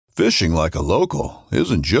Fishing like a local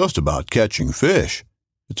isn't just about catching fish.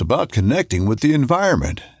 It's about connecting with the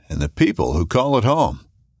environment and the people who call it home.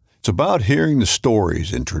 It's about hearing the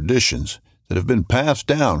stories and traditions that have been passed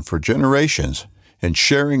down for generations and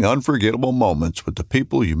sharing unforgettable moments with the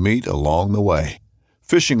people you meet along the way.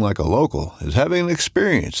 Fishing like a local is having an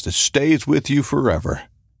experience that stays with you forever.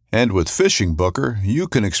 And with Fishing Booker, you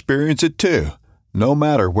can experience it too, no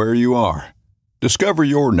matter where you are. Discover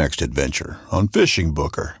your next adventure on Fishing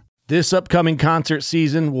Booker. This upcoming concert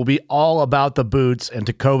season will be all about the boots, and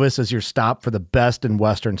Tecovas is your stop for the best in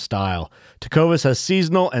Western style. Tecovas has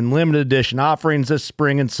seasonal and limited edition offerings this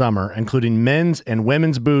spring and summer, including men's and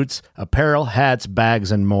women's boots, apparel, hats,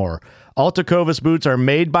 bags, and more. All Tecovas boots are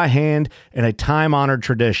made by hand in a time-honored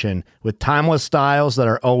tradition with timeless styles that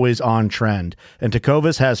are always on trend. And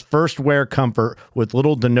Tecovas has first wear comfort with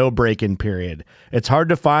little to no break-in period. It's hard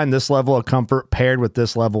to find this level of comfort paired with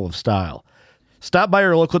this level of style. Stop by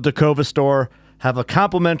your local Tecovas store, have a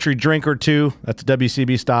complimentary drink or two, that's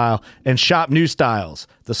WCB style, and shop new styles.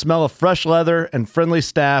 The smell of fresh leather and friendly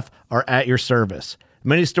staff are at your service.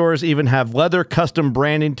 Many stores even have leather custom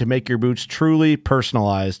branding to make your boots truly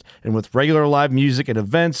personalized. And with regular live music and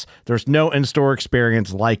events, there's no in-store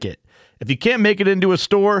experience like it. If you can't make it into a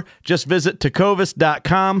store, just visit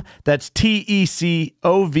tecovas.com. That's TECOVAS.com.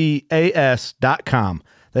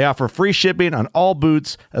 They offer free shipping on all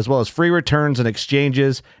boots, as well as free returns and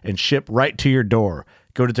exchanges, and ship right to your door.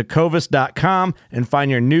 Go to tecovas.com and find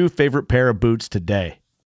your new favorite pair of boots today.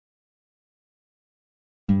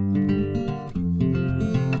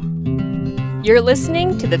 You're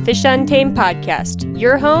listening to the Fish Untamed podcast,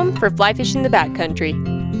 your home for fly fishing the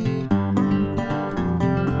backcountry.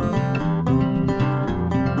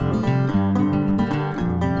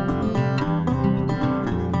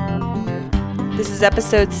 This is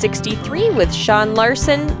episode 63 with Sean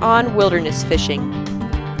Larson on wilderness fishing.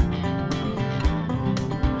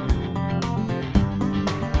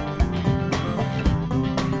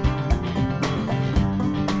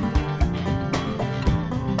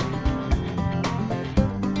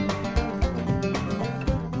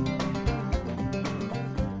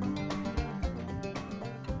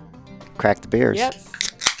 Crack the beers. Yep. Here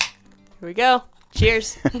we go.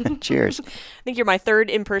 Cheers. Cheers. I think you're my third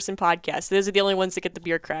in-person podcast. Those are the only ones that get the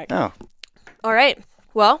beer crack. Oh. All right.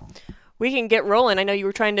 Well, we can get rolling. I know you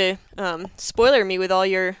were trying to spoiler me with all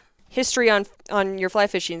your history on your fly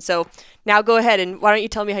fishing. So now go ahead and why don't you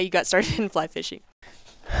tell me how you got started in fly fishing?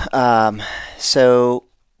 So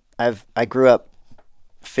I grew up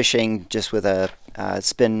fishing just with a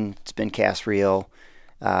spin cast reel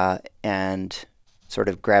and sort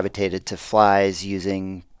of gravitated to flies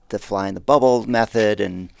using the fly in the bubble method,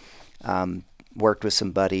 and worked with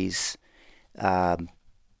some buddies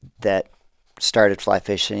that started fly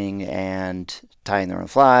fishing and tying their own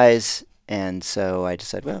flies. And so I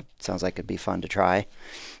decided, well, it sounds like it'd be fun to try.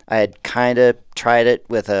 I had kind of tried it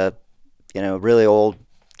with a, really old,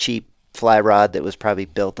 cheap fly rod that was probably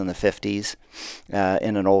built in the 50s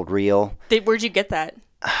in an old reel. Where'd you get that?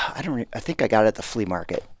 I think I got it at the flea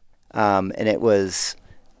market. And it was...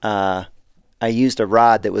 I used a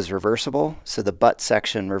rod that was reversible, so the butt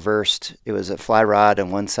section reversed. It was a fly rod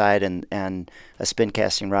on one side and a spin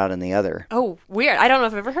casting rod on the other. Oh, weird. I don't know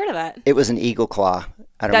if I've ever heard of that. It was an Eagle Claw.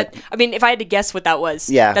 If I had to guess what that was,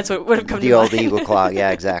 yeah, that's what would have come to mind. The old mind. Eagle Claw,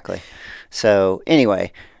 yeah, exactly. So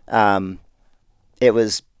anyway, it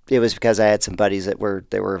was because I had some buddies that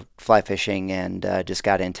were fly fishing and just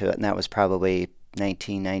got into it, and that was probably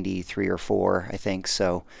 1993 or 4, I think.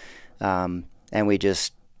 So, and we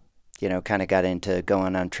just kind of got into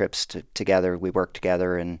going on trips together. We worked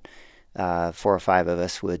together, and 4 or 5 of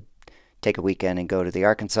us would take a weekend and go to the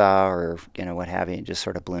Arkansas or, what have you, and just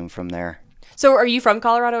sort of bloom from there. So are you from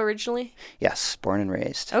Colorado originally? Yes, born and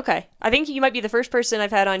raised. Okay. I think you might be the first person I've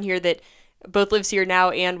had on here that both lives here now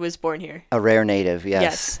and was born here. A rare native,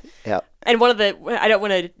 yes. Yep. And one of the, I don't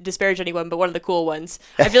want to disparage anyone, but one of the cool ones.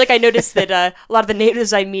 I feel like I noticed that a lot of the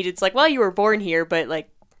natives I meet, it's like, well, you were born here, but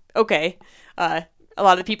okay. A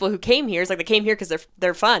lot of the people who came here, it's like they came here because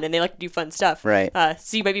they're fun and they like to do fun stuff. Right.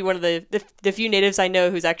 So you might be one of the few natives I know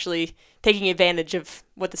who's actually taking advantage of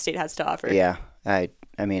what the state has to offer. Yeah. I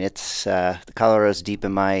mean, it's the Colorado's deep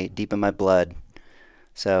in my blood,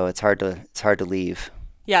 so it's hard to leave.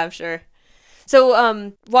 Yeah, I'm sure.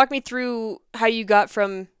 So walk me through how you got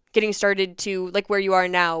from getting started to where you are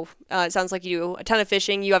now. It sounds like you do a ton of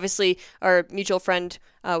fishing. You obviously are a mutual friend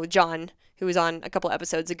with John, who was on a couple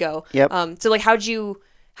episodes ago. Yep. So how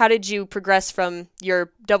did you progress from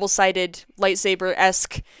your double-sided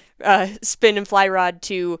lightsaber-esque spin and fly rod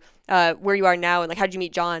to where you are now, and how did you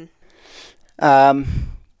meet John?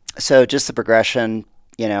 So just the progression.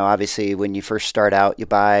 obviously when you first start out, you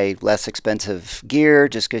buy less expensive gear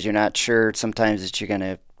just because you're not sure sometimes that you're going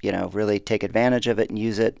to, really take advantage of it and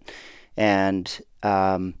use it. And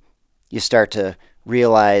you start to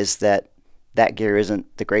realize that gear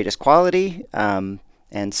isn't the greatest quality.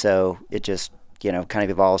 And so it just, kind of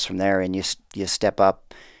evolves from there, and you step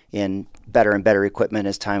up in better and better equipment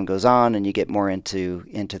as time goes on, and you get more into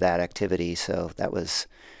that activity. So that was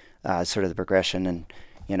sort of the progression. And,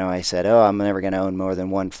 I said, I'm never going to own more than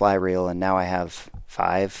one fly reel, and now I have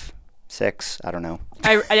 5, 6, I don't know.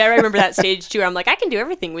 I remember that stage too, where I'm like, I can do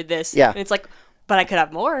everything with this. Yeah. And it's like, but I could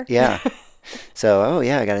have more. Yeah. So,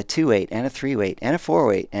 I got a 2-weight and a 3-weight and a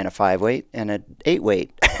 4-weight and a 5-weight and a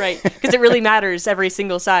 8-weight. Right. Because it really matters every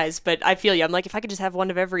single size. But I feel you. I'm like, if I could just have one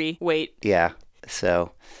of every weight. Yeah.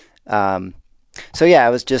 So, it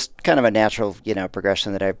was just kind of a natural,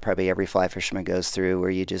 progression that probably every fly fisherman goes through, where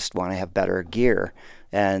you just want to have better gear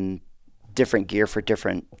and different gear for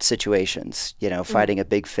different situations. Fighting a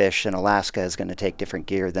big fish in Alaska is going to take different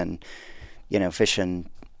gear than, fishing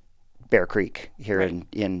Bear Creek here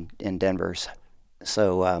in Denver.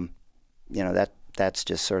 So, that's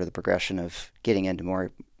just sort of the progression of getting into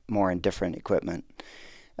more and different equipment.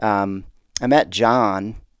 I met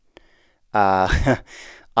John,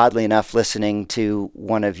 oddly enough, listening to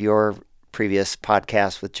one of your previous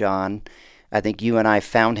podcasts with John. I think you and I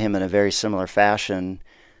found him in a very similar fashion.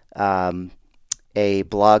 A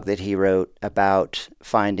blog that he wrote about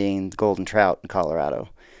finding golden trout in Colorado.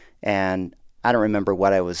 And I don't remember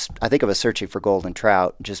I think I was searching for golden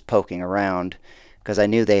trout, just poking around, because I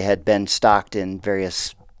knew they had been stocked in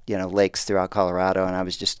various, lakes throughout Colorado. And I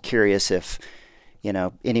was just curious if,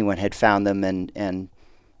 anyone had found them and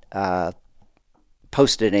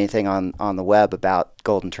posted anything on the web about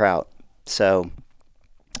golden trout. So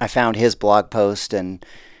I found his blog post and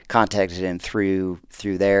contacted him through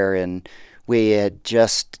there, and we had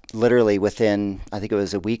just literally within, I think it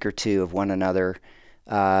was a week or two of one another,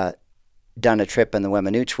 done a trip in the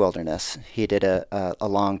Weminuche Wilderness. He did a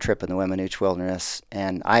long trip in the Weminuche Wilderness,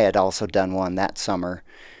 and I had also done one that summer.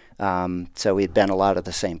 So we'd been a lot of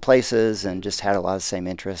the same places and just had a lot of the same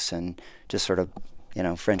interests, and just sort of,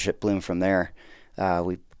 friendship bloomed from there.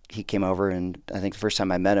 He came over, and I think the first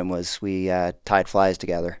time I met him was we tied flies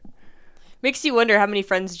together. Makes you wonder how many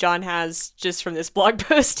friends John has just from this blog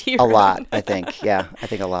post here. A lot, I think. Yeah, I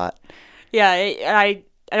think a lot. Yeah, I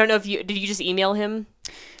don't know if did you just email him?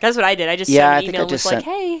 That's what I did. I just sent an email and was like,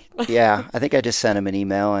 hey. Yeah, I think I just sent him an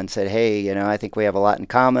email and said, hey, I think we have a lot in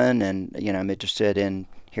common, and, I'm interested in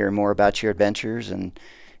hearing more about your adventures. And,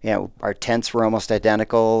 our tents were almost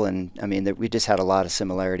identical, and, we just had a lot of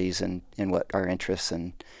similarities in what our interests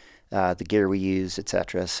and the gear we use,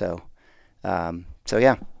 etc. So, yeah,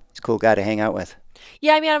 he's a cool guy to hang out with.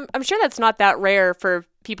 Yeah, I'm sure that's not that rare for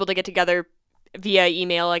people to get together via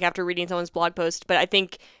email, like after reading someone's blog post. But I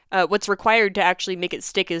think what's required to actually make it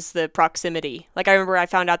stick is the proximity. Like, I remember I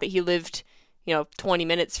found out that he lived, 20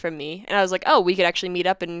 minutes from me, and I was like, oh, we could actually meet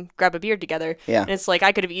up and grab a beer together. Yeah. And it's like,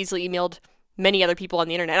 I could have easily emailed many other people on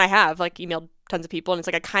the internet. And I have, emailed tons of people, and it's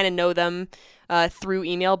like, I kind of know them through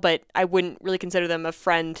email, but I wouldn't really consider them a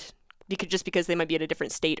friend because they might be in a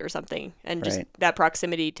different state or something. And just that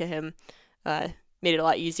proximity to him made it a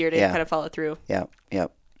lot easier to kind of follow through. Yeah, yeah.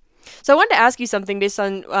 So I wanted to ask you something based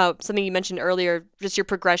on something you mentioned earlier, just your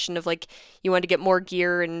progression of you wanted to get more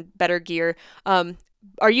gear and better gear.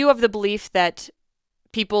 Are you of the belief that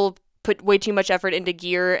people put way too much effort into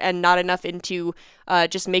gear and not enough into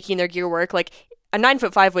just making their gear work? Like, a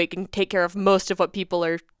 9-foot 5-weight can take care of most of what people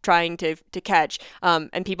are trying to catch.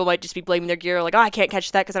 And people might just be blaming their gear, like, oh, I can't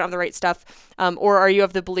catch that because I don't have the right stuff. Or are you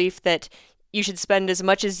of the belief that you should spend as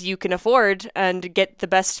much as you can afford and get the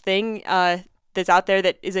best thing that's out there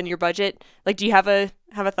that is in your budget? Like, do you have a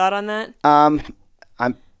thought on that?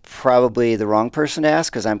 I'm probably the wrong person to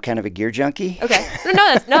ask, because I'm kind of a gear junkie. Okay.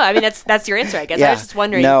 That's your answer, I guess. Yeah, I was just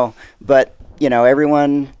wondering. No, but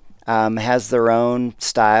everyone has their own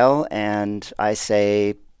style, and I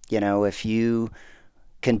say, if you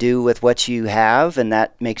can do with what you have and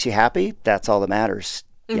that makes you happy, that's all that matters.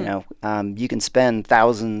 Mm-hmm. You can spend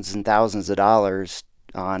thousands and thousands of dollars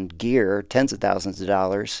on gear, tens of thousands of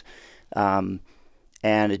dollars. And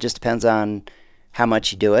it just depends on how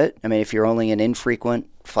much you do it. If you're only an infrequent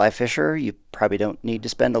fly fisher, you probably don't need to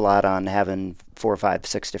spend a lot on having 4, 5,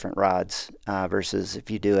 6 different rods, versus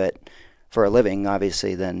if you do it for a living,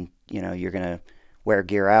 obviously, then, you're going to wear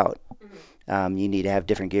gear out. Mm-hmm. You need to have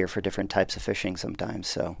different gear for different types of fishing sometimes.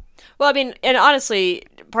 So, well, and honestly,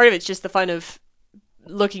 part of it's just the fun of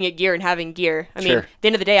looking at gear and having gear. Sure. At the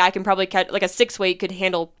end of the day, I can probably catch, like, a 6-weight could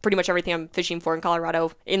handle pretty much everything I'm fishing for in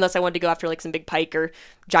Colorado, unless I wanted to go after some big pike or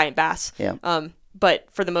giant bass. Yeah. but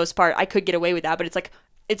for the most part, I could get away with that. But it's like,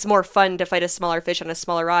 it's more fun to fight a smaller fish on a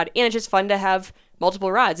smaller rod, and it's just fun to have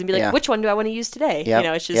multiple rods and be like, which one do I want to use today? Yep.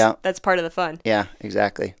 It's just that's part of the fun. Yeah,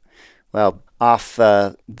 exactly. Well, off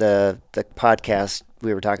the podcast,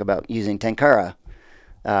 we were talking about using Tenkara.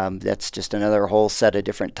 That's just another whole set of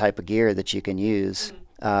different type of gear that you can use.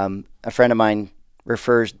 A friend of mine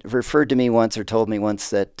referred to me once, or told me once,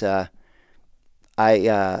 that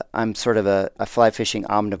I'm sort of a fly fishing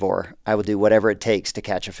omnivore. I will do whatever it takes to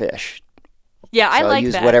catch a fish. Yeah, I like that. I'll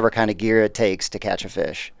use whatever kind of gear it takes to catch a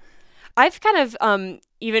fish. I've kind of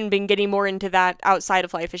even been getting more into that outside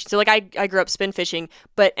of fly fishing. So like I grew up spin fishing,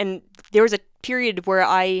 and there was a period where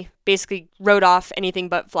I basically wrote off anything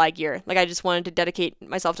but fly gear. Like I just wanted to dedicate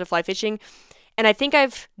myself to fly fishing. And I think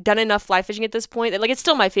I've done enough fly fishing at this point that like it's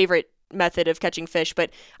still my favorite method of catching fish,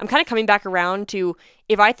 but I'm kind of coming back around to,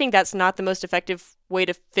 if I think that's not the most effective way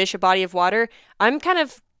to fish a body of water, I'm kind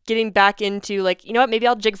of getting back into like, you know what, maybe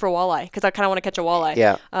I'll jig for walleye because I kind of want to catch a walleye.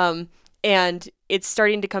 Yeah. And it's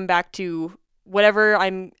starting to come back to whatever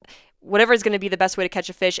is going to be the best way to catch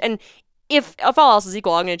a fish. And if all else is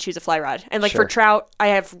equal, I'm going to choose a fly rod. And like for trout, I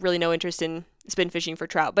have really no interest in spin fishing for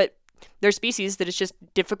trout, but there's species that it's just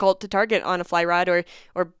difficult to target on a fly rod, or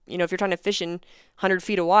you know, if you're trying to fish in 100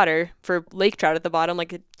 feet of water for lake trout at the bottom,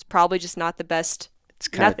 like it's probably just not the best it's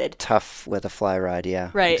kind method. Of tough with a fly rod, yeah.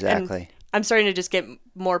 Right. Exactly. And I'm starting to just get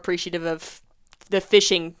more appreciative of the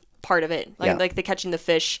fishing part of it, like the catching the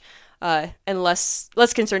fish, and less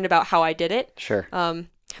concerned about how I did it. Sure.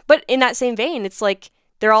 But in that same vein, it's like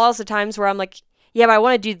there are also times where I'm like, yeah, but I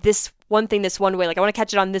want to do this one thing this one way. Like I want to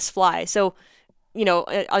catch it on this fly. So, you know,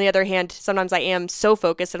 on the other hand, sometimes I am so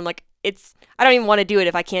focused and I'm like, I don't even want to do it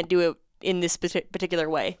if I can't do it in this particular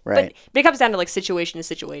way. Right. But it comes down to like situation to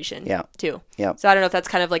situation too. Yeah. So I don't know if that's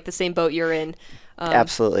kind of like the same boat you're in.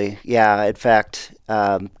 Absolutely. Yeah. In fact,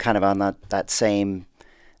 kind of on that same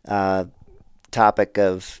topic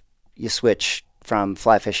of you switch from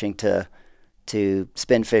fly fishing to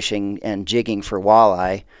spin fishing and jigging for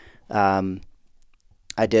walleye.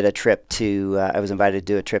 I did a trip I was invited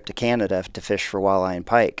to do a trip to Canada to fish for walleye and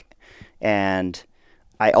pike. And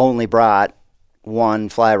I only brought one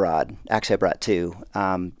fly rod. Actually, I brought two.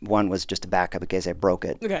 One was just a backup in case I broke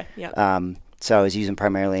it. Okay, yeah. So I was using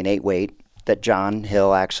primarily an 8-weight that John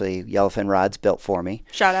Hill, actually, Yellowfin Rods, built for me.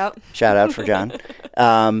 Shout out. Shout out for John.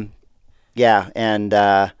 Yeah,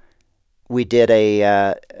 and we did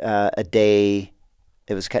a day.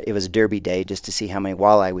 It was a derby day just to see how many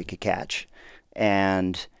walleye we could catch.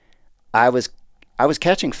 And I was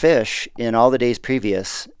catching fish in all the days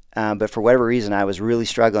previous, but for whatever reason, I was really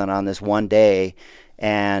struggling on this one day.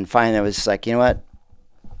 And finally, I was just like, you know what?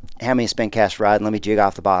 Hand me a spin cast rod and let me jig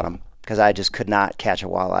off the bottom, because I just could not catch a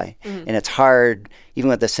walleye. Mm-hmm. And it's hard, even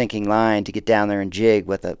with the sinking line, to get down there and jig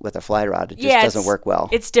with a fly rod. It just doesn't work well.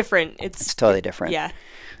 It's different. It's totally different. Yeah.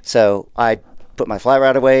 So I put my fly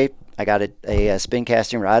rod away. I got a spin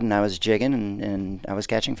casting rod, and I was jigging, and I was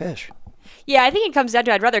catching fish. Yeah, I think it comes down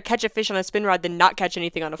to I'd rather catch a fish on a spin rod than not catch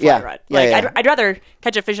anything on a fly rod. Like I'd rather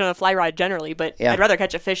catch a fish on a fly rod generally, but I'd rather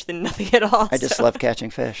catch a fish than nothing at all. I just love catching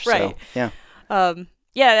fish. Right. So, yeah.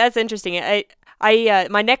 Yeah, that's interesting. I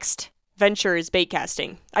my next venture is bait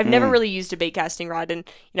casting. I've never really used a bait casting rod, and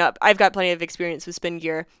I've got plenty of experience with spin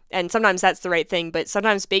gear, and sometimes that's the right thing, but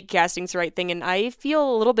sometimes bait casting's the right thing, and I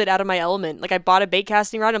feel a little bit out of my element. Like I bought a bait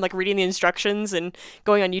casting rod, I'm like reading the instructions and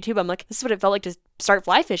going on YouTube. I'm like, this is what it felt like to start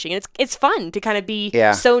fly fishing, and it's fun to kind of be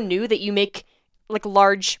so new that you make like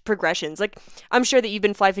large progressions. Like I'm sure that you've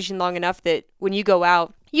been fly fishing long enough that when you go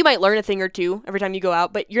out, you might learn a thing or two every time you go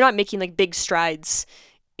out, but you're not making like big strides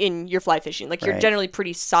in your fly fishing. Like you're generally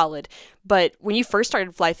pretty solid. But when you first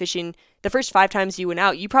started fly fishing, the first 5 times you went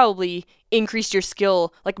out, you probably increased your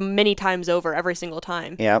skill like many times over every single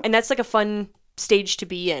time. Yeah. And that's like a fun stage to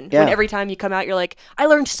be in. Yeah. When every time you come out, you're like, I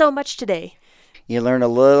learned so much today. You learn a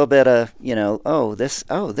little bit of,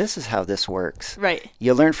 this is how this works. Right.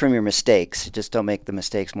 You learn from your mistakes. Just don't make the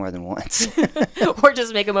mistakes more than once. Or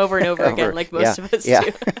just make them over and over again like most of us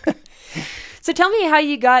do. So tell me how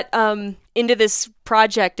you got into this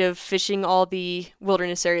project of fishing all the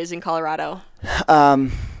wilderness areas in Colorado.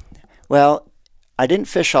 Well, I didn't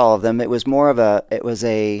fish all of them. It was more of a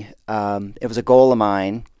goal of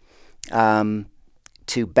mine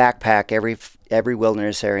to backpack every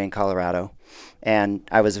wilderness area in Colorado. And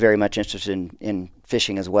I was very much interested in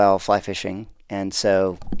fishing as well, fly fishing. And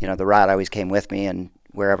so, the rod always came with me, and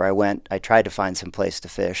wherever I went, I tried to find some place to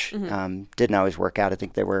fish. Mm-hmm. Didn't always work out. I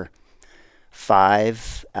think there were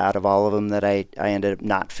 5 out of all of them that I ended up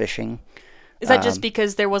not fishing. Is that just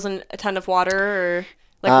because there wasn't a ton of water, or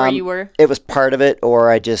like where you were? It was part of it, or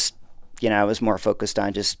I just, I was more focused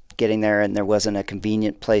on just getting there, and there wasn't a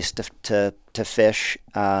convenient place to fish.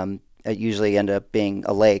 It usually ended up being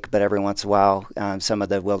a lake, but every once in a while, some of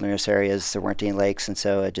the wilderness areas, there weren't any lakes, and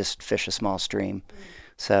so I just fished a small stream.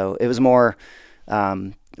 So it was more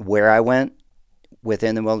where I went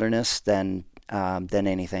within the wilderness than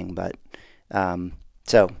anything. But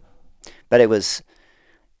it was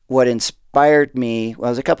what inspired me. Well,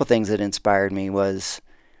 there's a couple things that inspired me. Was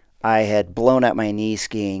I had blown out my knee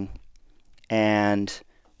skiing, and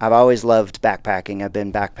I've always loved backpacking. I've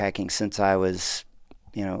been backpacking since I was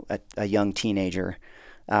a young teenager.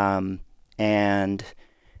 And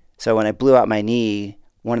so when I blew out my knee,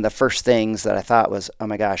 one of the first things that I thought was, oh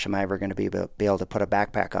my gosh, am I ever going to be able to put a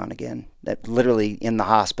backpack on again? That literally in the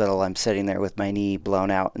hospital, I'm sitting there with my knee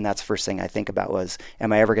blown out. And that's the first thing I think about was,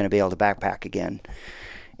 am I ever going to be able to backpack again?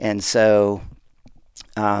 And so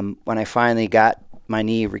when I finally got my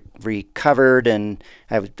knee recovered, and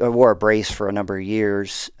I wore a brace for a number of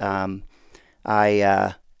years,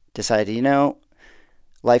 I decided,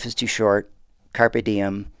 life is too short. Carpe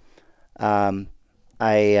diem. I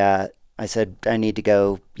said I need to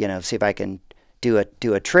go, see if I can do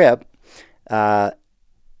a trip.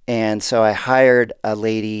 And so I hired a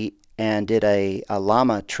lady and did a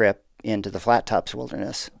llama trip into the Flat Tops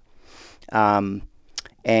Wilderness. And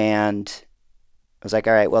I was like,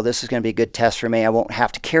 all right, well, this is going to be a good test for me. I won't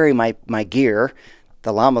have to carry my gear.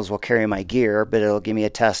 The llamas will carry my gear, but it'll give me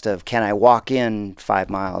a test of, can I walk in 5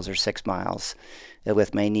 miles or 6 miles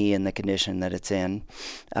with my knee in the condition that it's in.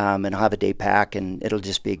 And I'll have a day pack, and it'll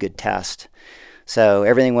just be a good test. So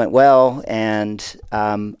everything went well, and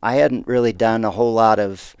I hadn't really done a whole lot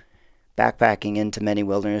of backpacking into many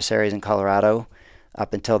wilderness areas in Colorado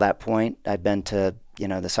up until that point. I'd been to,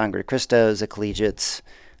 the Sangre de Cristos, the Collegiates,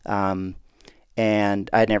 and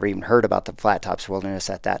I'd never even heard about the Flat Tops Wilderness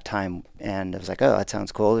at that time. And I was like, oh, that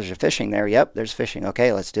sounds cool. There's fishing there. Yep, there's fishing.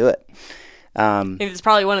 Okay, let's do it. It's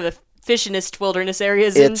probably one of the fishingest wilderness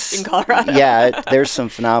areas in Colorado. Yeah, there's some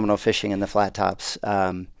phenomenal fishing in the Flat Tops.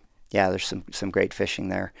 There's some great fishing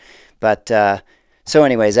there. But so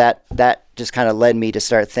anyways, that just kind of led me to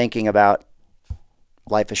start thinking about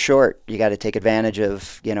life is short. You got to take advantage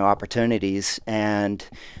of, opportunities. And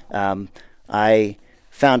I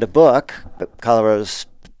found a book, Colorado's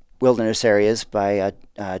Wilderness Areas by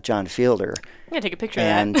John Fielder. I'm going to take a picture of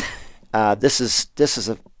that. And this is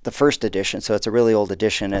the first edition, so it's a really old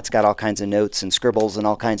edition. It's got all kinds of notes and scribbles and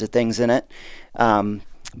all kinds of things in it.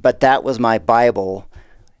 But that was my Bible.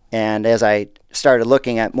 And as I started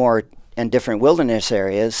looking at more and different wilderness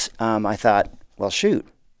areas, I thought, well, shoot,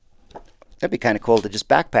 that'd be kind of cool to just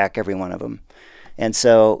backpack every one of them. And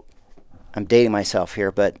so I'm dating myself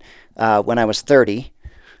here, but when I was 30,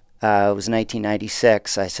 it was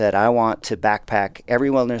 1996, I said, I want to backpack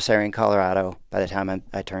every wilderness area in Colorado by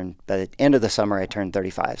the end of the summer, I turned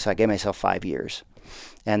 35. So I gave myself 5 years.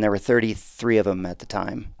 And there were 33 of them at the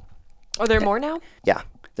time. Are there more now? Yeah.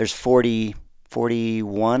 There's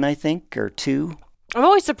 41, I think, or 2. I'm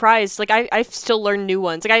always surprised. Like, I still learn new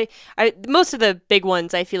ones. Like, I most of the big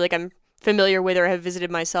ones I feel like I'm familiar with or have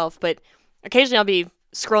visited myself, but occasionally I'll be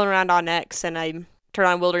scrolling around on X and I turn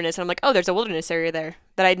on Wilderness and I'm like, oh, there's a wilderness area there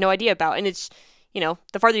that I had no idea about. And it's,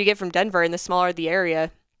 the farther you get from Denver and the smaller the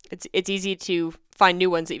area, it's easy to find new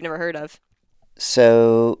ones that you've never heard of.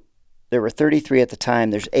 So there were 33 at the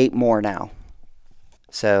time. There's 8 more now.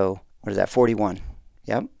 So what is that, 41?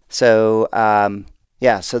 Yep. So,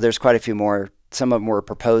 so there's quite a few more. Some of them were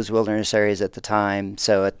proposed wilderness areas at the time.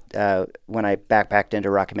 So when I backpacked into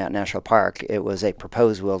Rocky Mountain National Park, it was a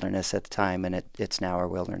proposed wilderness at the time, and it's now a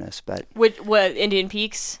wilderness. But what Indian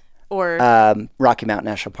Peaks or Rocky Mountain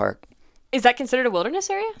National Park? Is that considered a wilderness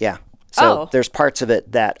area? Yeah. So there's parts of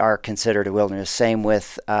it that are considered a wilderness. Same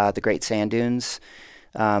with the Great Sand Dunes.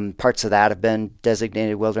 Parts of that have been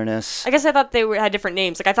designated wilderness. I guess I thought they had different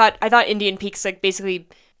names. Like I thought Indian Peaks like basically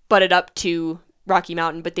butted up to Rocky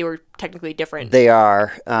Mountain, but they were technically different. They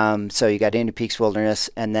are. So you got Indian Peaks Wilderness,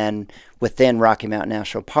 and then within Rocky Mountain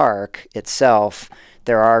National Park itself,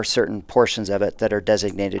 there are certain portions of it that are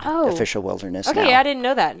designated official wilderness. Okay, now. Yeah, I didn't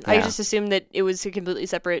know that. Yeah. I just assumed that it was a completely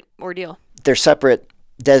separate ordeal. They're separate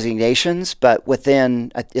designations, but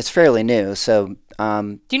within, it's fairly new. So,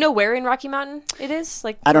 do you know where in Rocky Mountain it is?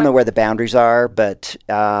 Like, I don't know where the boundaries are, but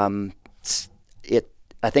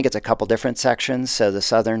I think it's a couple different sections. So the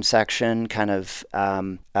southern section, kind of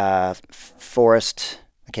forest.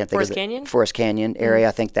 I can't think Forest of it. Canyon? Forest Canyon area.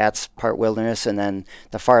 I think that's part wilderness, and then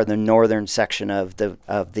the farther northern section of the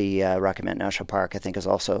Rocky Mountain National Park, I think, is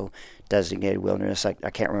also designated wilderness. I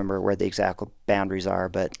can't remember where the exact boundaries are,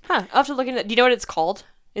 but I'll have to look into it. Do you know what it's called?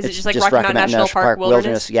 Is It's it just like Rocky Mountain National Park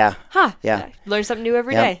Wilderness? Yeah. Huh. Yeah. Learn something new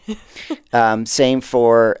every Yep. day. Same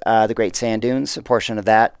for the Great Sand Dunes, a portion of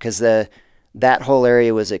that, because that whole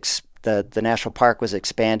area was the national park was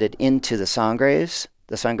expanded into the Sangres,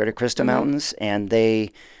 the Sangre de Cristo Mountains, and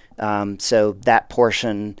they so that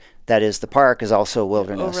portion that is the park is also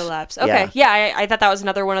wilderness. Overlaps. Okay. Yeah, I thought that was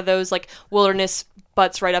another one of those like wilderness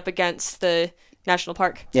butts right up against the national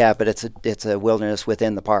park. Yeah, but it's a wilderness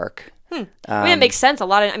within the park. I mean, it makes sense.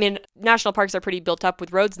 National parks are pretty built up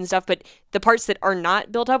with roads and stuff, but the parts that are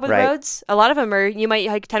not built up with Right. roads, a lot of them are, you might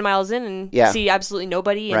hike 10 miles in and Yeah. see absolutely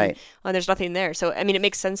nobody, and Right. There's nothing there. So, I mean, it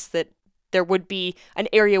makes sense that there would be an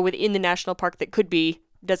area within the national park that could be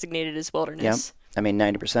designated as Yep. wilderness. I mean,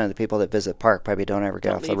 90% of the people that visit the park probably don't ever get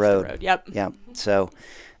Don't off the leave road. Yep. Yeah. So,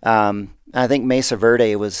 I think Mesa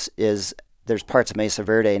Verde there's parts of Mesa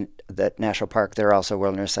Verde, that national park, they're also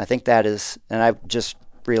wilderness. I think that is, and I just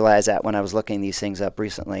realized that when I was looking these things up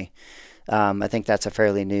recently. I think that's a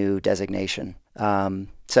fairly new designation.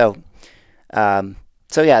 So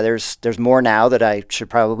yeah, there's more now that I should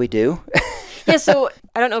probably do. Yeah, so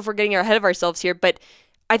I don't know if we're getting ahead of ourselves here, but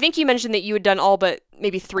I think you mentioned that you had done all but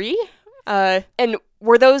maybe 3. And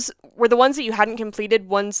were the ones that you hadn't completed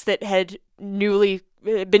ones that had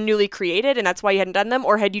been newly created, and that's why you hadn't done them,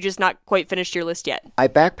 or had you just not quite finished your list yet? I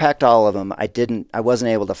backpacked all of them. I wasn't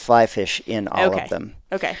able to fly fish in all of them.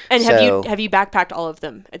 Okay. And have you backpacked all of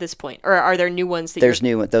them at this point, or are there new ones that There's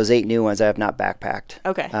new ones. Those 8 new ones I have not backpacked.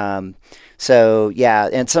 Okay. So yeah,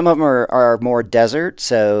 and some of them are more desert.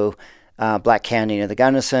 So Black Canyon of the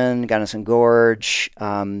Gunnison Gorge.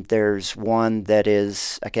 There's one that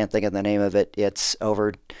is, I can't think of the name of it. It's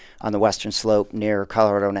over on the western slope near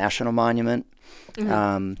Colorado National Monument.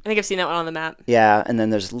 I think I've seen that one on the map. Yeah, and then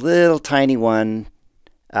there's a little tiny one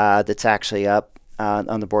that's actually up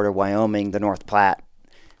on the border of Wyoming, the North Platte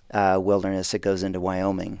wilderness that goes into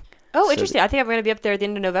Wyoming. Oh, So interesting. I think I'm going to be up there at the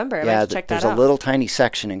end of November. I might have to check that there's out. a little tiny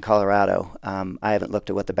section in Colorado. I haven't looked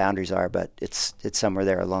at what the boundaries are, but it's somewhere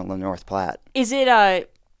there along the North Platte. Is it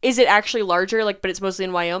actually larger, but it's mostly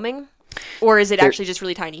in Wyoming? Or is it actually just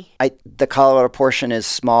really tiny? The Colorado portion is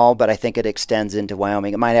small, but I think it extends into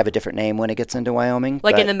Wyoming. It might have a different name when it gets into Wyoming.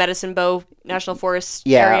 In the Medicine Bow National Forest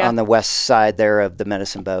yeah, area? on the west side there of the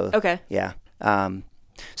Medicine Bow. Okay. Yeah.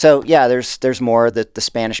 So yeah, there's more. The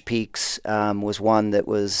Spanish Peaks was one that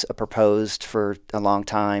was proposed for a long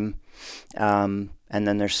time, and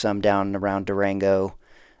then there's some down around Durango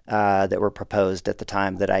that were proposed at the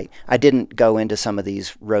time. That I didn't go into some of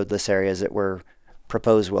these roadless areas that were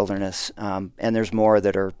proposed wilderness, and there's more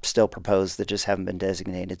that are still proposed that just haven't been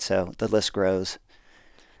designated. So the list grows.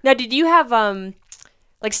 Now, did you have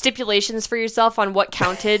stipulations for yourself on what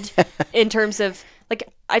counted in terms of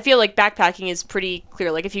I feel like backpacking is pretty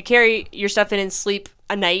clear. If you carry your stuff in and sleep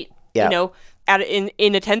a night, Yeah.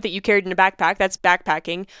 in a tent that you carried in a backpack, that's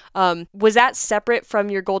backpacking. Was that separate from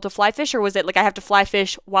your goal to fly fish, or was it I have to fly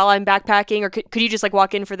fish while I'm backpacking, or could you just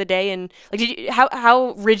walk in for the day and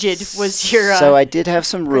how rigid was your? So I did have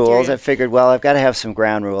some rules. criteria? I figured, well, I've got to have some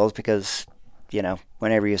ground rules because,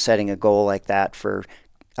 whenever you're setting a goal like that for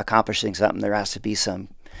accomplishing something, there has to be some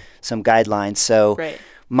guidelines. So Right.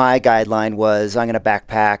 my guideline was I'm going to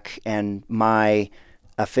backpack, and my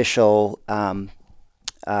official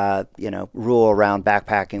rule around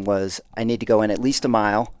backpacking was I need to go in at least a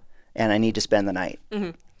mile and I need to spend the night.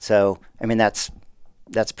 Mm-hmm. So, I mean, that's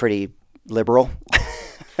pretty liberal.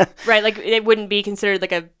 Right, it wouldn't be considered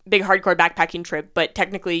a big hardcore backpacking trip, but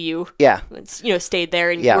technically you Yeah. Stayed there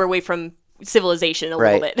and Yeah. you were away from civilization a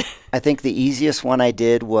Right. little bit. I think the easiest one I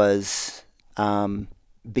did was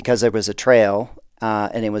because there was a trail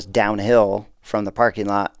and it was downhill from the parking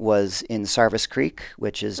lot, was in Sarvis Creek,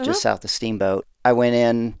 which is just south of Steamboat. I went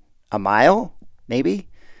in a mile, maybe,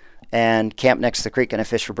 and camped next to the creek, and I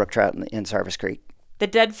fished for brook trout in Sarvis Creek. The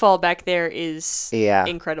deadfall back there is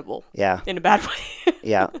incredible. Yeah. In a bad way.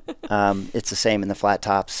 Yeah. It's the same in the flat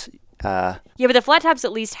tops. Yeah, but the flat tops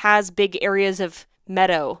at least has big areas of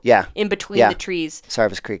meadow Yeah. in between Yeah. the trees.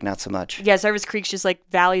 Sarvis Creek, not so much. Yeah, Sarvis Creek's just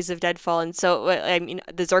valleys of deadfall, and so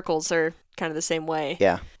the Zirkles are kind of the same way.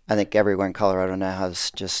 Yeah. I think everywhere in Colorado now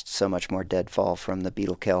has just so much more deadfall from the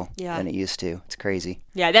beetle kill than it used to. It's crazy.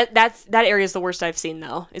 Yeah, that area is the worst I've seen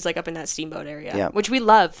though. Is up in that Steamboat area, Yeah. which we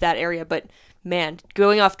love that area, but man,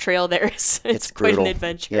 going off trail there is it's quite brutal. an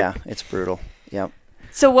adventure. Yeah, it's brutal. Yep.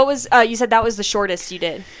 So what was you said that was the shortest you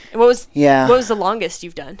did? And what was the longest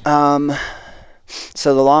you've done?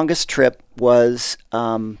 So the longest trip was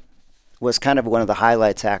kind of one of the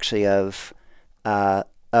highlights actually of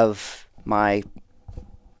my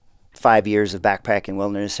 5 years of backpacking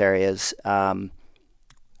wilderness areas. I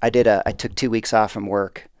took 2 weeks off from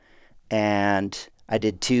work, and I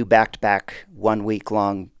did 2 back-to-back 1 week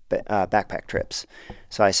long backpack trips.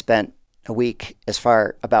 So I spent a week as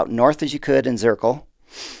far about north as you could in Zirkle,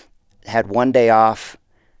 had 1 day off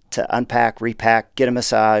to unpack, repack, get a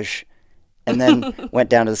massage, and then went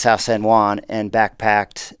down to the South San Juan and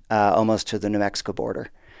backpacked almost to the New Mexico border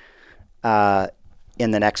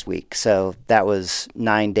in the next week. So that was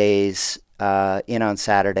 9 days in on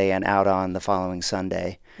Saturday and out on the following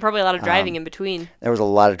Sunday. Probably a lot of driving in between. There was a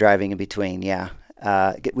lot of driving in between, yeah.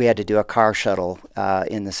 We had to do a car shuttle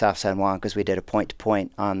in the South San Juan because we did a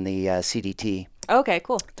point-to-point on the CDT. Okay,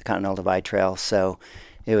 cool. The Continental Divide Trail. So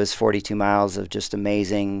it was 42 miles of just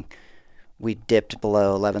amazing. We dipped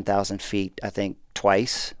below 11,000 feet, I think,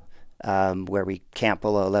 twice, where we camped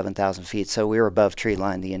below 11,000 feet. So we were above tree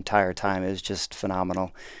line the entire time. It was just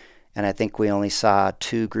phenomenal. And I think we only saw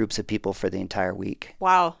 2 groups of people for the entire week.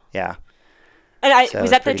 Wow. Yeah. And So it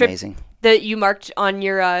was that the trip amazing. that you marked on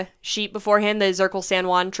your sheet beforehand, the Zirkle San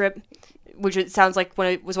Juan trip, which it sounds like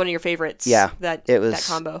it was one of your favorites? Yeah. That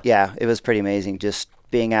combo. Yeah, it was pretty amazing. Just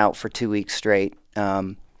being out for 2 weeks straight,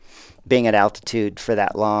 being at altitude for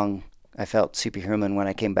that long. I felt superhuman when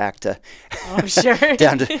I came back to Sure.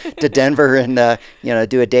 down to Denver and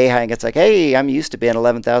do a day hike. It's like, hey, I'm used to being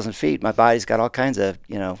 11,000 feet. My body's got all kinds of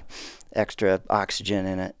extra oxygen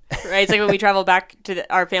in it. Right. It's like when we travel back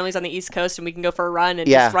to our families on the East Coast and we can go for a run and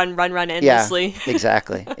just run endlessly.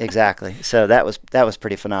 Yeah, exactly. So that was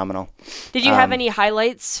pretty phenomenal. Did you have any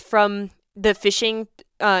highlights from the fishing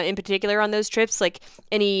in particular on those trips? Like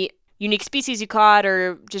any unique species you caught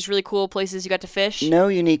or just really cool places you got to fish? No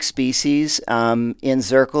unique species. In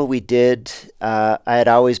Zirkle, we did. I had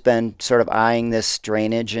always been sort of eyeing this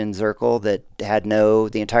drainage in Zirkle that had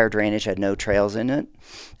the entire drainage had no trails in it,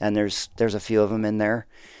 and there's a few of them in there.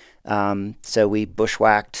 So we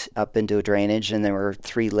bushwhacked up into a drainage, and there were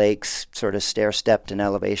 3 lakes sort of stair-stepped in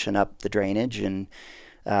elevation up the drainage, and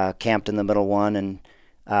camped in the middle one,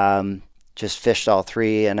 and just fished all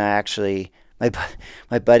 3. And I actually,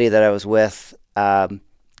 my buddy that I was with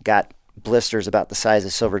got blisters about the size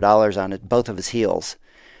of silver dollars on both of his heels.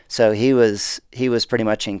 So he was pretty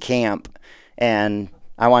much in camp, and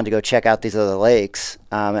I wanted to go check out these other lakes.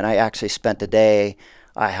 And I actually spent the day.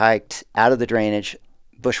 I hiked out of the drainage,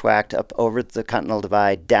 bushwhacked up over the Continental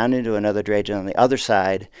Divide, down into another drainage on the other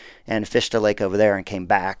side, and fished a lake over there and came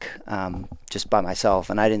back just by myself.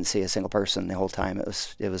 And I didn't see a single person the whole time.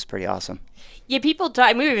 It was pretty awesome. Yeah, we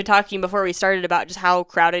were even talking before we started about just how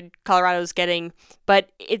crowded Colorado's getting, but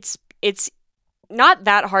it's not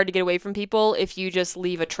that hard to get away from people if you just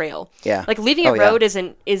leave a trail. Yeah. Like leaving a road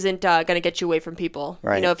isn't going to get you away from people.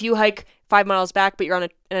 Right. If you hike 5 miles back, but you're on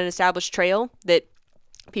an established trail that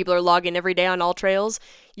people are logging every day on all trails,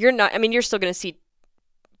 you're still going to see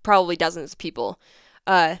probably dozens of people.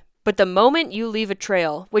 But the moment you leave a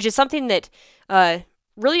trail, which is something that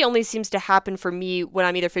really only seems to happen for me when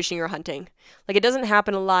I'm either fishing or hunting. Like it doesn't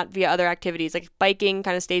happen a lot via other activities. Like biking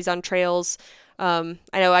kind of stays on trails. I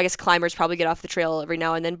guess climbers probably get off the trail every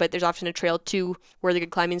now and then, but there's often a trail too where the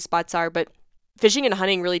good climbing spots are. But fishing and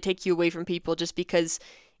hunting really take you away from people just because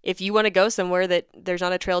if you want to go somewhere that there's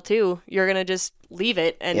not a trail to, you're going to just leave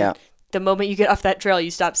it. And the moment you get off that trail,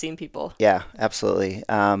 you stop seeing people. Yeah, absolutely.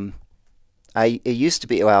 It used to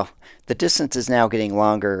be, the distance is now getting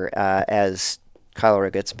longer as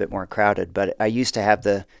Colorado gets a bit more crowded, but I used to have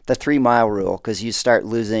the 3 mile rule because you start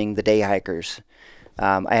losing the day hikers.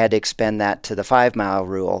 I had to expand that to the 5 mile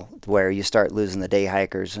rule where you start losing the day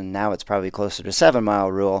hikers, and now it's probably closer to 7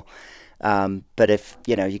 mile rule. But if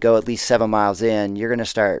you go at least 7 miles in, you're going to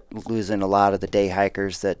start losing a lot of the day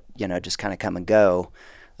hikers that just kind of come and go.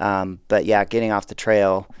 But yeah, getting off the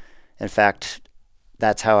trail. In fact,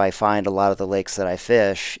 that's how I find a lot of the lakes that I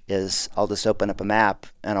fish is I'll just open up a map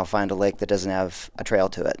and I'll find a lake that doesn't have a trail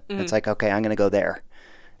to it. Mm-hmm. It's like, okay, I'm going to go there.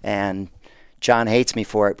 And John hates me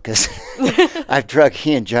for it because I've drug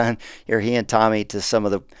he and Tommy to some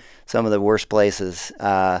of the worst places,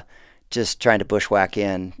 just trying to bushwhack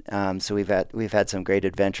in. So we've had some great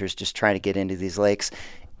adventures just trying to get into these lakes,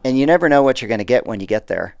 and you never know what you're going to get when you get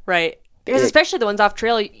there. Right. Because especially the ones off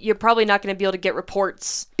trail, you're probably not going to be able to get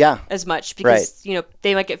reports as much because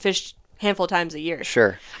they might get fished a handful of times a year.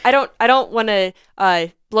 Sure. I don't want to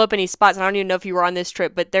blow up any spots. I don't even know if you were on this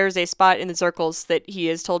trip, but there's a spot in the Zirkles that he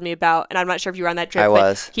has told me about, and I'm not sure if you were on that trip. I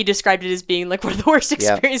was. He described it as being like one of the worst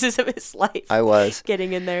experiences of his life. I was.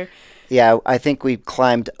 Getting in there. Yeah, I think we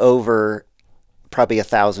climbed over probably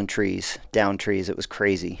 1,000 trees, down trees. It was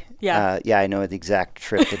crazy. Yeah. I know the exact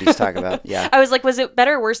trip that he's talking about. Yeah. I was like, was it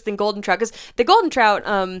better or worse than Golden Trout? Because the Golden Trout,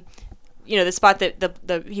 the spot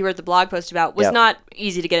that he wrote the blog post about was not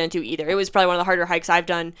easy to get into either. It was probably one of the harder hikes I've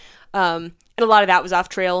done. And a lot of that was off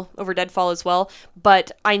trail over deadfall as well.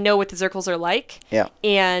 But I know what the Zirkles are like. Yeah.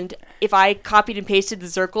 And if I copied and pasted the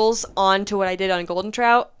Zirkles onto what I did on golden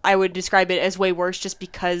trout, I would describe it as way worse, just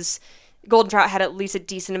because golden trout had at least a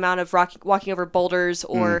decent amount of walking over boulders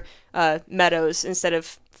or meadows instead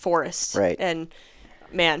of forests. Right. And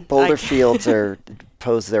man, Boulder fields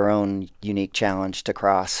pose their own unique challenge to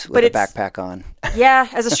cross with But a it's- backpack on. yeah,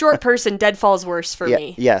 as a short person, deadfall's worse for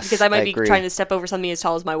me. Yes, Because I might I be agree. trying to step over something as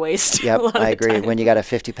tall as my waist. a Yep, lot of I the agree. time. When you got a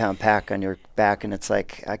 50-pound pack on your back and it's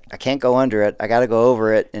like, I can't go under it. I got to go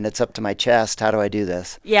over it, and it's up to my chest. How do I do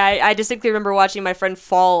this? Yeah, I distinctly remember watching my friend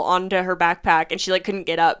fall onto her backpack, and she like couldn't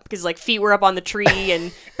get up because like feet were up on the tree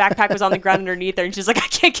and backpack was on the ground underneath her, and she's like, I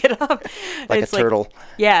can't get up. Like And a turtle.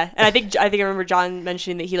 Yeah, and I think I remember John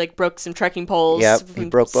mentioning that he like broke some trekking poles. Yep, he from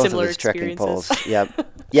broke both of similar his trekking experiences. poles.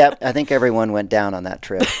 Yep. I think everyone went down on that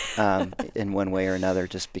trip in one way or another,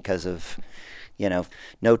 just because of,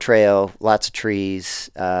 no trail, lots of trees,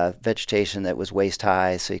 vegetation that was waist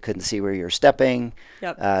high, so you couldn't see where you were stepping.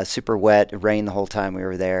 Yep. Super wet. It rained the whole time we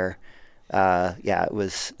were there. It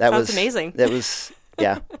was Sounds amazing. That was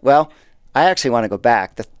Well, I actually want to go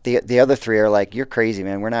back. The other three are like, you're crazy,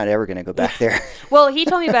 man. We're not ever going to go back there. Well, he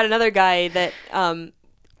told me about another guy that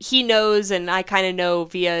he knows, and I kind of know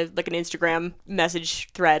via like an Instagram message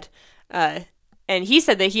thread. And he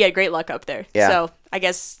said that he had great luck up there. Yeah. So I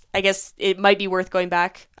guess it might be worth going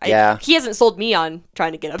back. Yeah. He hasn't sold me on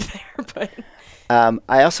trying to get up there, but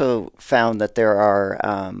I also found that there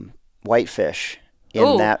are whitefish in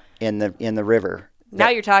Ooh. in the river. now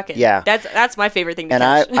you're talking. Yeah. That's my favorite thing to And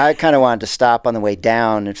catch. I kind of wanted to stop on the way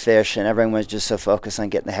down and fish, and everyone was just so focused on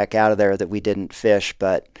getting the heck out of there that we didn't fish.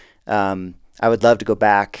 But I would love to go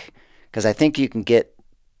back, because I think you can get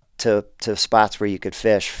to spots where you could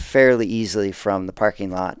fish fairly easily from the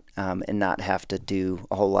parking lot and not have to do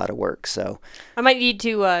a whole lot of work. So I might need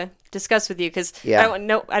to discuss with you because Yeah. I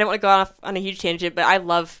don't want to go off on a huge tangent, but I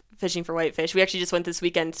love fishing for whitefish. We actually just went this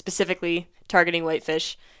weekend specifically targeting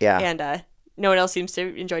whitefish. Yeah. And no one else seems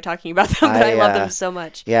to enjoy talking about them, but I love them so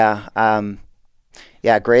much. Yeah.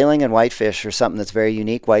 Grayling and whitefish are something that's very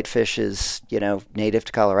unique. Whitefish is, native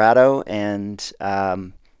to Colorado, and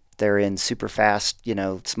they're in super fast,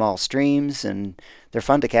 small streams, and they're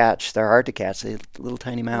fun to catch. They're hard to catch. They have little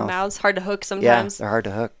tiny mouth. Mouths hard to hook Yeah, sometimes. they're hard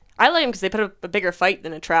to hook. I like them because they put up a bigger fight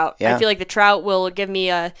than a trout. Yeah. I feel like the trout will give me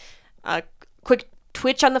a quick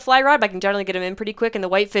twitch on the fly rod, but I can generally get them in pretty quick, and the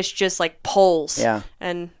whitefish just like pulls. Yeah.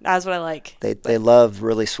 And that's what I like. They love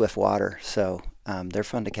really swift water, so they're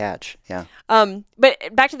fun to catch. Yeah.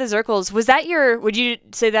 But back to the Zirkles, would you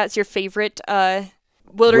say that's your favorite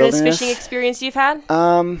wilderness fishing experience you've had?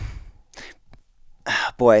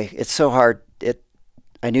 Boy, it's so hard.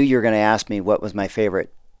 I knew you were going to ask me what was my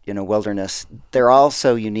favorite, wilderness. They're all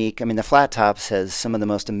so unique. I mean, the Flat Tops has some of the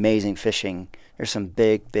most amazing fishing. There's some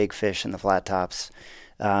big, big fish in the Flat Tops.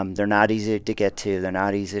 They're not easy to get to. They're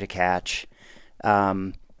not easy to catch.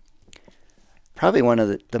 Probably one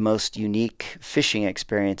of the most unique fishing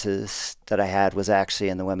experiences that I had was actually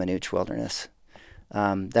in the Weminuche Wilderness.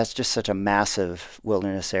 That's just such a massive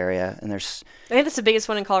wilderness area, and I think that's the biggest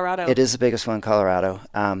one in Colorado. it is the biggest one in Colorado.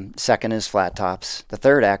 Second is Flat Tops. The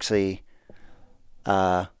third actually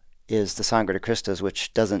is the Sangre de Cristos,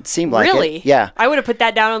 which doesn't seem like Really? it. Yeah. I would have put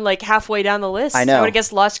that down like halfway down the list. I know. I would have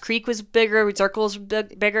guessed Lost Creek was bigger, Zirkles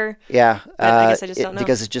bigger. Yeah. I guess I just don't know.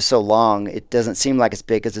 Because it's just so long, it doesn't seem like it's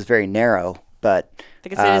big because it's very narrow. But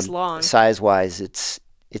Because it is long. size-wise, it's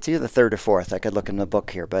either the third or fourth. I could look in the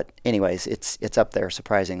book here, but anyways, it's up there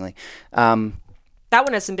surprisingly. That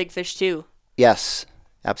one has some big fish too. Yes,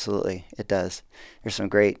 absolutely, it does. There's some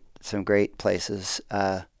great places.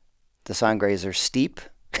 The Sangres are steep.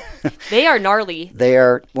 They are gnarly. They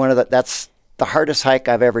are that's the hardest hike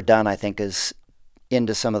I've ever done, I think, is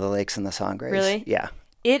into some of the lakes in the Sangres. Really? Yeah,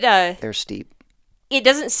 It they're steep. it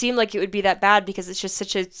doesn't seem like it would be that bad because it's just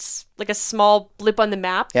such a small blip on the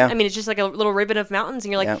map. Yeah. I mean, it's just like a little ribbon of mountains,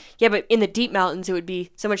 and you're like, Yep. yeah, but in the deep mountains it would be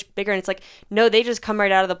so much bigger. And it's like, no, they just come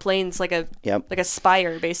right out of the plains like a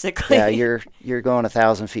spire, basically. Yeah, you're going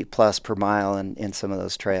 1,000 feet plus per mile in some of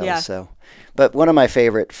those trails. Yeah. So, but one of my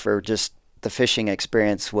favorite for just the fishing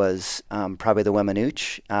experience was probably the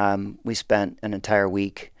Weminuche. We spent an entire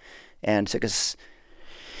week, and took us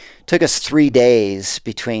 3 days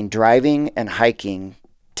between driving and hiking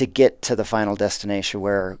to get to the final destination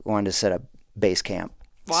where we wanted to set up base camp.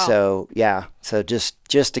 Wow. So yeah, so just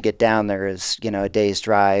to get down there is a day's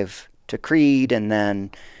drive to Creed, and then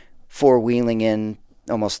 4-wheeling in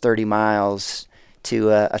almost 30 miles to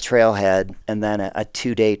a trailhead, and then a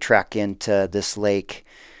 2-day trek into this lake.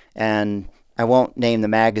 And I won't name the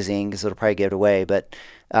magazine because it'll probably give it away, but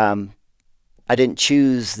I I didn't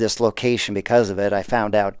choose this location because of it. I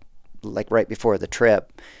found out like right before the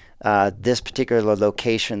trip, this particular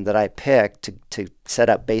location that I picked to set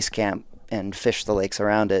up base camp and fish the lakes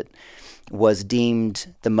around it was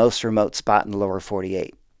deemed the most remote spot in the lower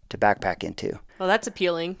 48 to backpack into. Well, that's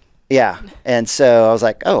appealing. Yeah. And so I was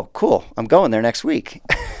like, oh, cool. I'm going there next week.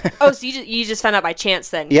 Oh, so you just found out by chance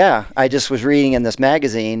then? Yeah. I just was reading in this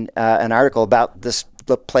magazine an article about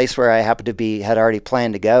the place where I happened to be, had already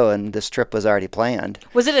planned to go, and this trip was already planned.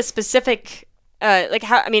 Was it a specific,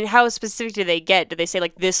 how specific did they get? Did they say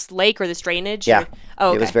like this lake or this drainage? Yeah. Or? Oh,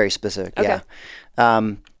 okay. It was very specific. Okay.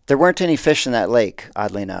 Yeah. There weren't any fish in that lake,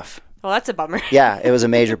 oddly enough. Well, that's a bummer. Yeah, it was a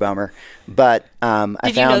major bummer. But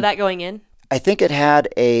Did you know that going in? I think it had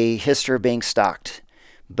a history of being stocked,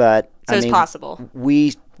 but So it's possible.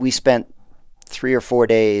 We spent 3 or 4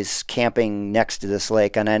 days camping next to this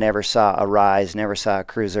lake, and I never saw a rise, never saw a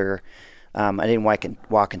cruiser. I didn't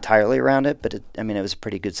walk entirely around it, but it was a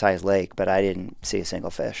pretty good sized lake, but I didn't see a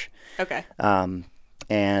single fish. Okay.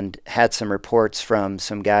 And had some reports from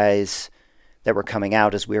some guys that were coming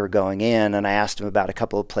out as we were going in, and I asked them about a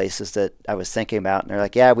couple of places that I was thinking about, and they're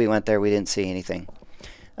like, yeah, we went there, we didn't see anything.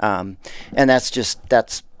 And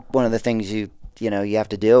that's one of the things you have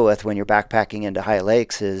to deal with when you're backpacking into high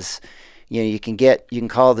lakes is, you can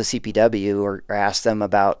call the CPW or ask them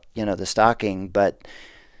about, the stocking, but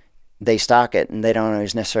they stock it and they don't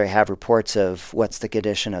always necessarily have reports of what's the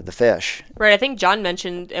condition of the fish. Right. I think John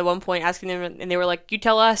mentioned at one point asking them, and they were like, you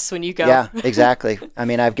tell us when you go. Yeah, exactly.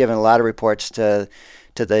 I've given a lot of reports to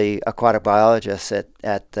the aquatic biologists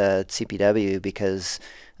at the CPW because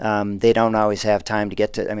they don't always have time to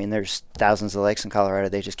get to. There's thousands of lakes in Colorado.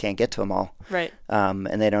 They just can't get to them all. Right.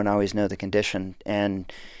 And they don't always know the condition.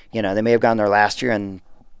 And, they may have gone there last year and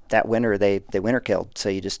that winter they winter killed. So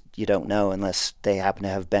you don't know unless they happen to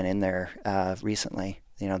have been in there recently,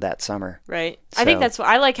 that summer. Right. So. I think that's what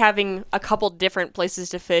I like, having a couple different places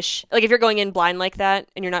to fish. Like if you're going in blind like that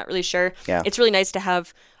and you're not really sure, it's really nice to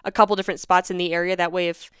have a couple different spots in the area. That way,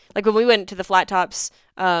 if like when we went to the Flat Tops,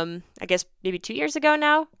 I guess maybe 2 years ago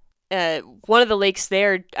now, one of the lakes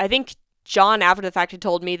there, I think John after the fact had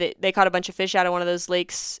told me that they caught a bunch of fish out of one of those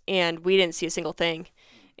lakes and we didn't see a single thing.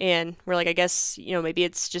 And we're like, I guess, maybe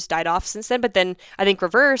it's just died off since then. But then I think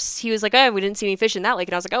reverse, he was like, oh, we didn't see any fish in that lake.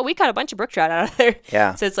 And I was like, oh, we caught a bunch of brook trout out of there.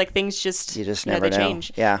 Yeah. So it's like things just, you just never know.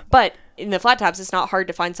 Change. Yeah. But in the Flat Tops, it's not hard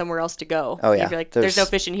to find somewhere else to go. Oh, yeah. You're like, there's no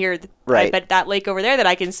fish in here. Right. But that lake over there that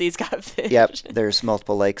I can see has got fish. Yep. There's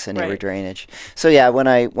multiple lakes in every drainage. So yeah, when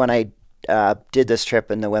I did this trip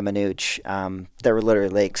in the Weminuche, there were literally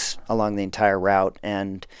lakes along the entire route.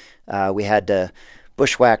 And we had to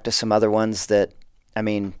bushwhack to some other ones that,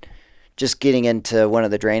 just getting into one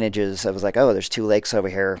of the drainages, I was like, oh, there's 2 lakes over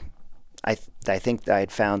here. I think I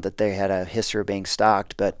had found that they had a history of being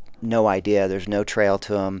stocked, but no idea. There's no trail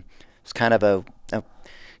to them. It's kind of a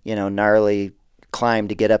gnarly climb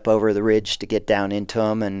to get up over the ridge to get down into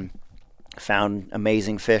them, and found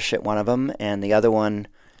amazing fish at one of them. And the other one,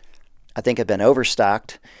 I think, had been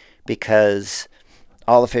overstocked because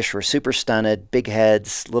all the fish were super stunted, big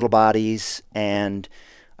heads, little bodies, and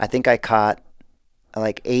I think I caught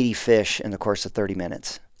like 80 fish in the course of 30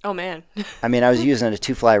 minutes. Oh, man. I was using a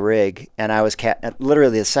 2-fly rig, and I was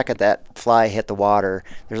literally the second that fly hit the water,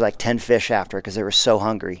 there's like 10 fish after because they were so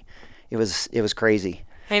hungry. It was crazy.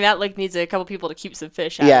 That lake needs a couple people to keep some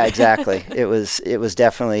fish out. Yeah, exactly. It was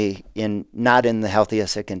definitely not in the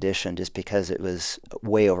healthiest of condition just because it was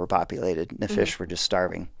way overpopulated and the fish were just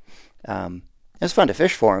starving. It was fun to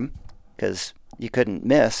fish for them because you couldn't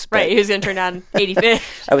miss. Right, he was going to turn down 80 fish.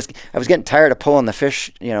 I was getting tired of pulling the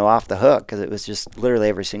fish, off the hook because it was just literally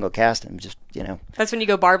every single cast. And just, That's when you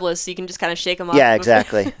go barbless, so you can just kind of shake them off. Yeah,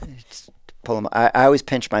 exactly. Just pull them. I always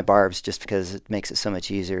pinch my barbs just because it makes it so much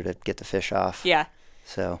easier to get the fish off. Yeah.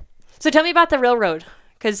 So tell me about the railroad,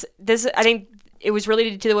 because this, I think it was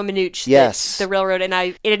related to the Weminuche. Yes. The railroad, and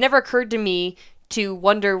it had never occurred to me to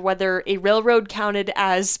wonder whether a railroad counted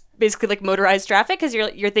as basically like motorized traffic, because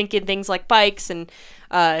you're thinking things like bikes and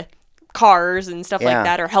cars and stuff like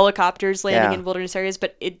that, or helicopters landing in wilderness areas.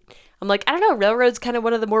 But I'm like, I don't know, railroad's kind of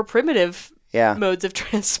one of the more primitive modes of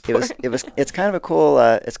transport. It's kind of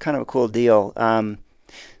a cool deal.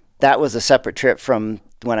 That was a separate trip from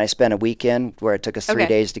when I spent a weekend where it took us 3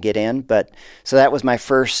 days to get in. But so that was my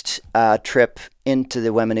first trip into the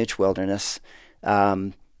Weminuche Wilderness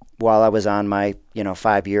while I was on my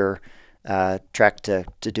 5-year trek to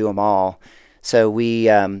do them all. So we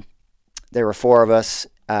there were 4 of us.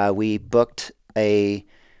 We booked a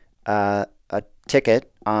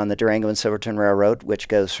ticket on the Durango and Silverton Railroad, which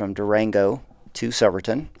goes from Durango to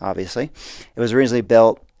Silverton. Obviously, it was originally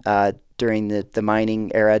built during the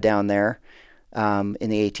mining era down there. in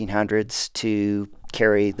the 1800s to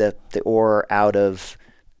carry the ore out of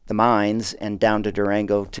the mines and down to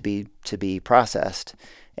Durango to be processed.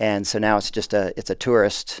 And so now it's just a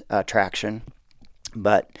tourist attraction.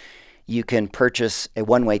 But you can purchase a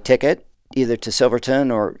one-way ticket either to Silverton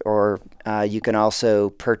or you can also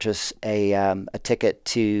purchase a ticket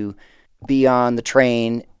to be on the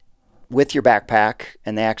train with your backpack,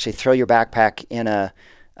 and they actually throw your backpack in a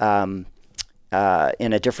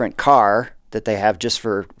different car that they have just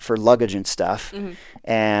for luggage and stuff. Mm-hmm.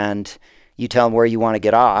 And you tell them where you want to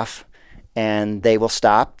get off, and they will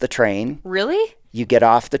stop the train. Really? You get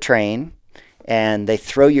off the train, and they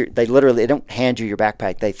don't hand you your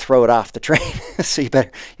backpack. They throw it off the train. So you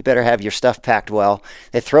better have your stuff packed well.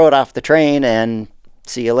 They throw it off the train, and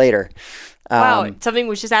see you later. Wow, something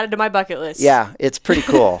was just added to my bucket list. Yeah, it's pretty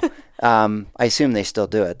cool. I assume they still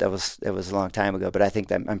do it. It was a long time ago, but I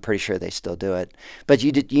think I'm pretty sure they still do it. But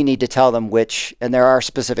you need to tell them which, and there are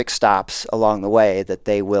specific stops along the way that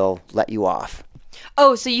they will let you off.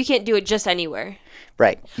 Oh, so you can't do it just anywhere.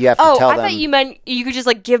 Right. You have to tell them. Oh, I thought you meant you could just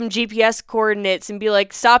like give them GPS coordinates and be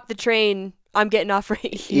like, "Stop the train. I'm getting off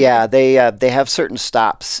right here." Yeah, they have certain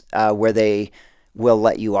stops where they will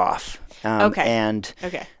let you off. Okay. And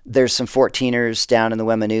there's some 14ers down in the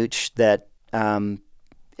Weminuche that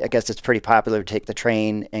I guess it's pretty popular to take the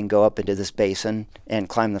train and go up into this basin and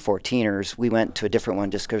climb the 14ers. We went to a different one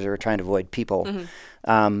just because we were trying to avoid people.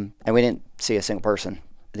 Mm-hmm. And we didn't see a single person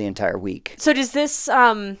the entire week. So does this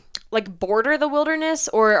like border the wilderness,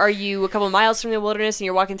 or are you a couple of miles from the wilderness and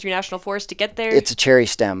you're walking through national forest to get there? It's a cherry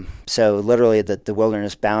stem. So literally the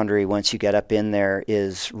wilderness boundary, once you get up in there,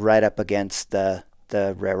 is right up against the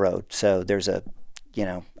railroad. So there's I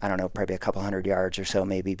don't know, probably a couple hundred yards or so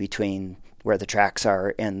maybe between where the tracks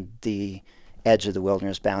are and the edge of the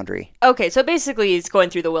wilderness boundary. Okay, so basically it's going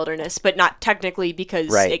through the wilderness, but not technically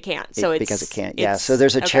because it can't. So because it can't. Yeah. So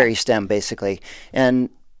there's a cherry stem basically, and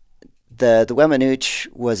the Weminuche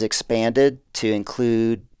was expanded to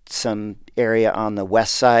include some area on the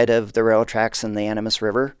west side of the railroad tracks and the Animas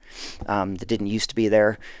River that didn't used to be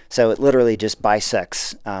there. So it literally just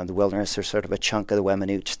bisects the wilderness. There's sort of a chunk of the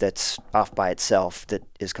Weminuche that's off by itself that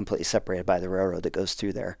is completely separated by the railroad that goes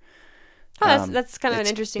through there. Oh, that's kind of an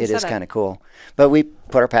interesting setup. It is kind of cool. But we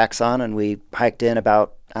put our packs on and we hiked in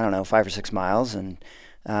about, 5 or 6 miles and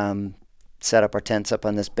set up our tents up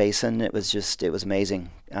on this basin. It was amazing.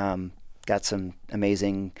 Got some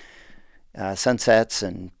amazing sunsets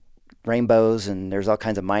and rainbows, and there's all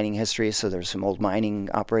kinds of mining history. So there's some old mining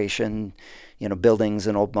operation, buildings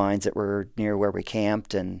and old mines that were near where we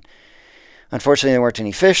camped. And unfortunately, there weren't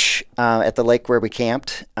any fish at the lake where we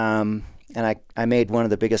camped. And I made one of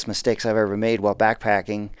the biggest mistakes I've ever made while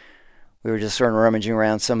backpacking. We were just sort of rummaging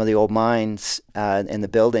around some of the old mines in the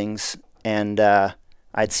buildings, and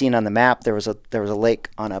I'd seen on the map there was a lake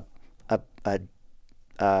on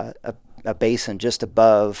a basin just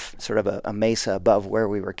above, sort of a mesa above where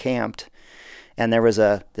we were camped, and there was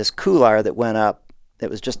this couloir that went up. It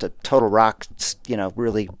was just a total rock,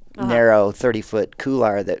 really narrow 30-foot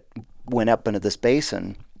couloir that went up into this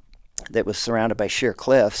basin that was surrounded by sheer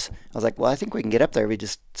cliffs. I was like, well, I think we can get up there. We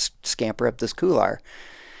just scamper up this couloir.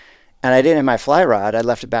 And I didn't have my fly rod. I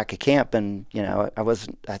left it back at camp, and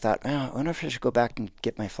I thought, I wonder if I should go back and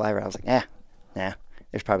get my fly rod. I was like, nah,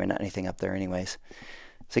 there's probably not anything up there anyways.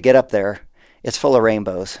 So get up there. It's full of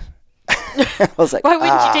rainbows. I was like, why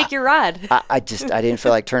wouldn't you take your rod? I didn't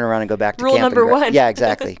feel like turning around and go back to Rule camp. Rule number 1. Yeah,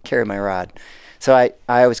 exactly. Carry my rod. So I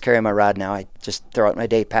always carry my rod now. I just throw it in my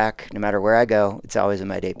day pack. No matter where I go, it's always in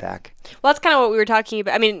my day pack. Well, that's kind of what we were talking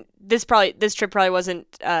about. I mean, this trip probably wasn't,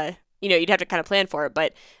 you'd have to kind of plan for it.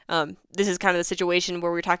 But this is kind of the situation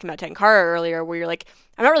where we were talking about Tenkara earlier, where you're like,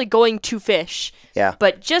 I'm not really going to fish. Yeah.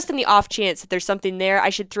 But just in the off chance that there's something there, I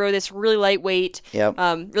should throw this really lightweight,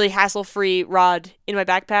 really hassle-free rod in my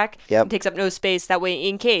backpack. Yep. It takes up no space. That way,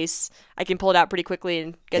 in case, I can pull it out pretty quickly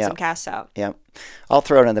and get some casts out. Yeah. I'll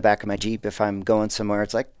throw it on the back of my Jeep if I'm going somewhere.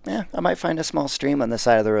 It's like, I might find a small stream on the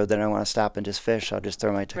side of the road that I want to stop and just fish. I'll just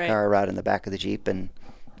throw my Tenkara rod in the back of the Jeep, and,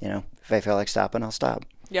 if I feel like stopping, I'll stop.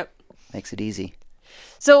 Yep. Makes it easy.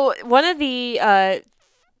 So one of the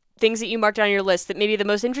things that you marked on your list that maybe the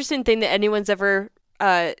most interesting thing that anyone's ever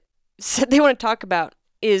said they want to talk about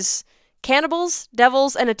is cannibals,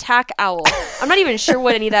 devils, and attack owl. I'm not even sure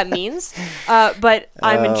what any of that means, but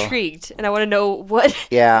I'm intrigued, and I want to know what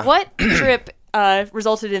trip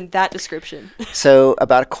resulted in that description. So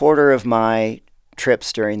about a quarter of my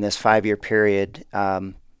trips during this 5-year period,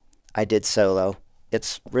 I did solo.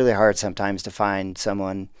 It's really hard sometimes to find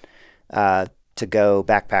someone to go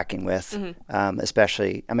backpacking with,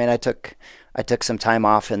 especially. I mean, I took some time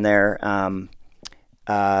off in there.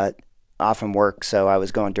 often work, so I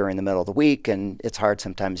was going during the middle of the week, and it's hard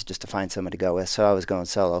sometimes just to find someone to go with, so I was going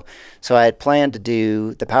solo. So I had planned to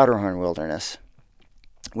do the Powderhorn Wilderness,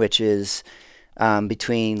 which is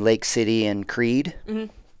between Lake City and Creede.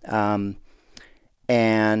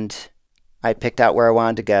 And I picked out where I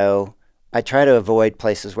wanted to go. I try to avoid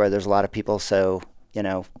places where there's a lot of people, so,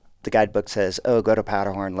 the guidebook says, oh, go to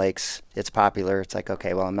Powderhorn Lakes. It's popular. It's like,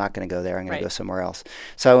 okay, well, I'm not going to go there. I'm going to go somewhere else.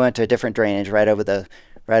 So I went to a different drainage right over the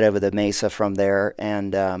mesa from there,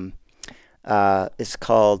 and it's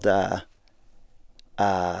called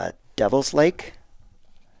Devil's Lake.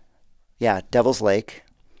 Yeah, Devil's Lake.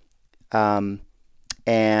 And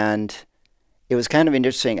it was kind of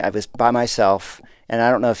interesting. I was by myself, and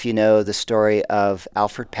I don't know if you know the story of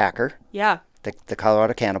Alfred Packer. Yeah. The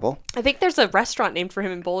Colorado cannibal. I think there's a restaurant named for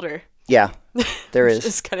him in Boulder. Yeah, there is.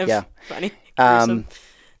 It's kind of funny.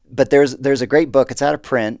 But there's a great book. It's out of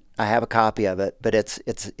print. I have a copy of it, but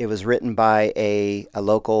it was written by a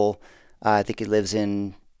local. I think he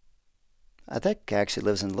actually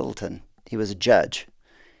lives in Littleton. He was a judge.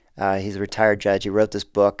 He's a retired judge. He wrote this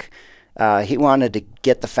book. He wanted to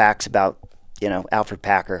get the facts about Alfred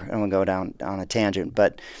Packer. I don't want to go down on a tangent,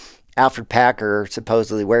 but Alfred Packer,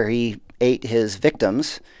 supposedly where he ate his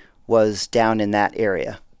victims, was down in that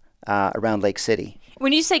area around Lake City.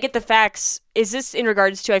 When you say get the facts, is this in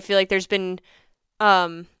regards to? I feel like there's been,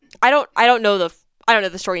 I don't know the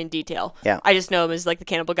story in detail. Yeah. I just know him as like the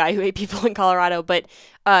cannibal guy who ate people in Colorado. But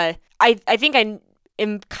I think I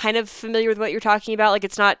am kind of familiar with what you're talking about. Like,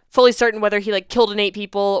 it's not fully certain whether he like killed and ate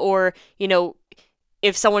people, or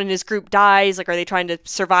if someone in his group dies, like, are they trying to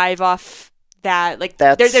survive off that? Like,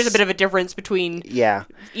 there's a bit of a difference between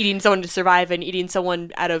eating someone to survive and eating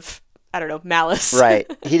someone out of, I don't know, malice. Right.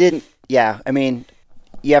 He didn't. Yeah. I mean,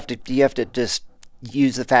 you have to just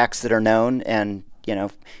use the facts that are known, and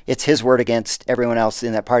it's his word against everyone else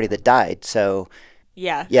in that party that died. So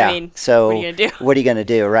yeah. I mean, so what are you gonna do? What are you gonna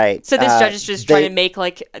do? Right. So this judge is just trying to make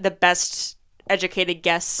like the best educated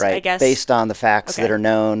guess, right, I guess, based on the facts that are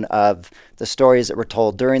known of the stories that were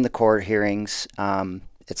told during the court hearings,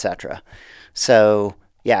 etc. So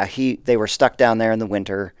yeah, they were stuck down there in the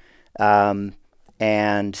winter, and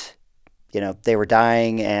they were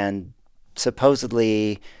dying, and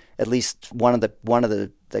supposedly at least one of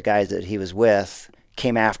the guys that he was with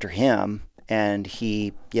came after him, and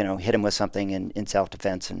he hit him with something in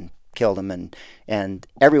self-defense and killed him, and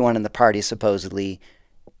everyone in the party supposedly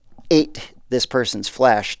ate this person's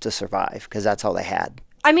flesh to survive because that's all they had.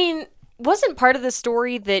 I mean, wasn't part of the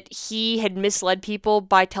story that he had misled people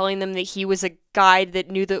by telling them that he was a guide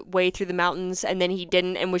that knew the way through the mountains, and then he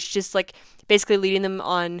didn't, and was just like basically leading them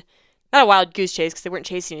on not a wild goose chase because they weren't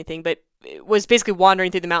chasing anything, but was basically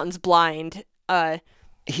wandering through the mountains blind. It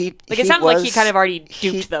sounded like he kind of already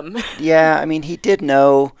duped them. Yeah, I mean, he did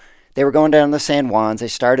know they were going down the San Juans. They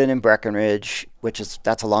started in Breckenridge,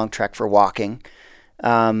 that's a long trek for walking.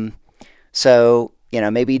 So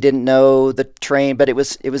maybe he didn't know the terrain, but it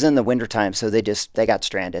was in the wintertime, so they got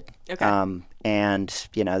stranded. Okay. And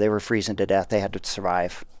they were freezing to death. They had to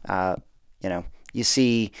survive. You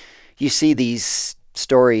see these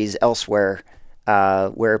stories elsewhere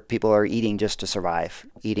where people are eating just to survive,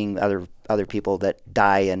 eating other people that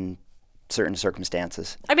die in certain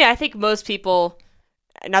circumstances. I mean, I think most people,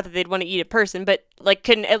 not that they'd want to eat a person, but like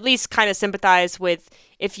can at least kind of sympathize with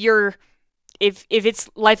if it's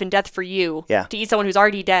life and death for you to eat someone who's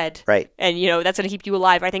already dead, right? And that's going to keep you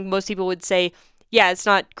alive. I think most people would say, yeah, it's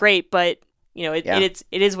not great, but it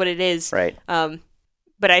is what it is, right?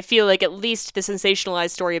 But I feel like at least the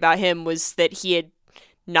sensationalized story about him was that he had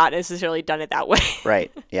not necessarily done it that way.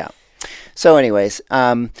 Right. Yeah. So, anyways,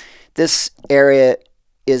 this area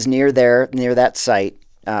is near that site,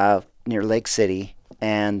 near Lake City,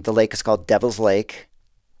 and the lake is called Devil's Lake.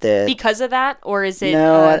 Because of that, or is it?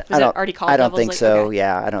 No, it already called? I don't Devil's think Lake? so. Okay.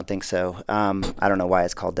 Yeah, I don't think so. I don't know why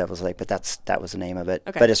it's called Devil's Lake, but that was the name of it.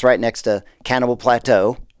 Okay. But it's right next to Cannibal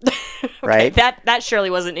Plateau, right? That surely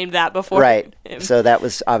wasn't named that before. Right. So that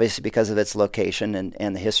was obviously because of its location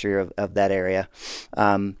and the history of that area.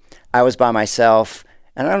 I was by myself,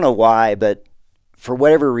 and I don't know why, but for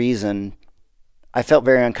whatever reason, I felt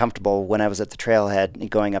very uncomfortable when I was at the trailhead and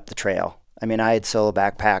going up the trail. I mean, I had solo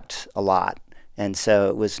backpacked a lot, and so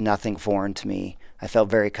it was nothing foreign to me. I felt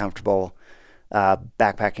very comfortable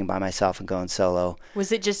backpacking by myself and going solo.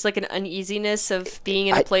 Was it just like an uneasiness of being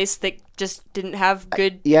in a place that just didn't have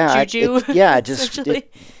good juju?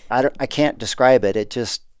 I can't describe it.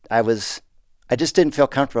 I just didn't feel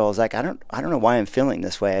comfortable. I was like, I don't know why I'm feeling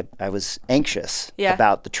this way. I was anxious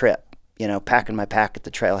about the trip, packing my pack at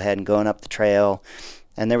the trailhead and going up the trail.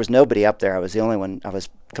 and there was nobody up there. I was the only one. I was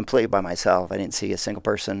completely by myself. I didn't see a single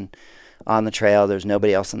person on the trail. There's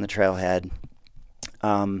nobody else on the trailhead.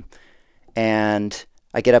 And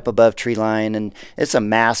I get up above tree line, and it's a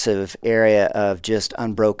massive area of just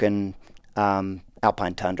unbroken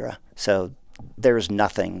alpine tundra. So there's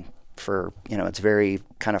nothing for, it's very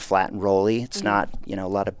kind of flat and rolly. It's not, a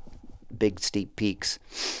lot of big steep peaks.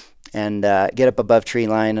 And get up above tree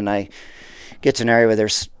line, and I get to an area where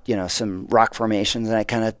there's, some rock formations, and I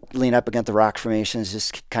kind of lean up against the rock formations,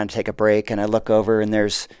 just kind of take a break, and I look over, and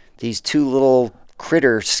there's these two little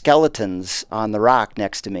critter skeletons on the rock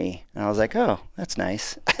next to me. And I was like, oh, that's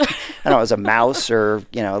nice. I don't know if it was a mouse or,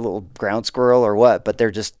 a little ground squirrel or what, but they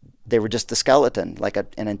were just a skeleton, like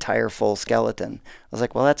an entire full skeleton. I was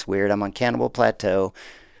like, well, that's weird. I'm on Cannibal Plateau,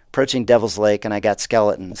 approaching Devil's Lake, and I got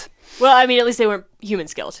skeletons. Well, I mean, at least they weren't human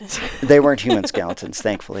skeletons. They weren't human skeletons,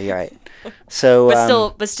 thankfully. You're right.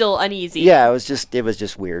 So, but still uneasy. Yeah, it was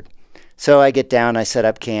just weird. So I get down, I set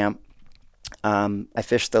up camp, I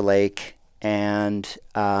fish the lake, and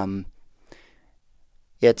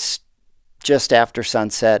it's just after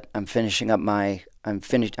sunset. I'm finishing my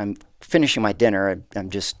dinner. I'm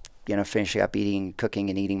just finishing up cooking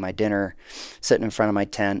and eating my dinner, sitting in front of my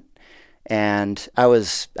tent, and I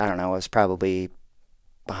was probably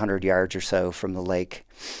 100 yards or so from the lake,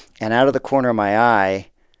 and out of the corner of my eye,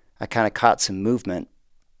 I kind of caught some movement,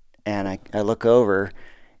 and I look over,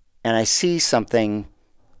 and I see something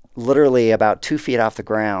literally about 2 feet off the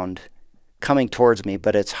ground coming towards me,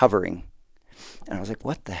 but it's hovering. And I was like,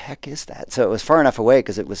 what the heck is that? So it was far enough away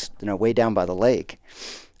because it was way down by the lake.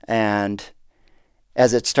 And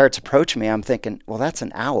as it starts approaching me, I'm thinking, well, that's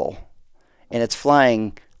an owl. And it's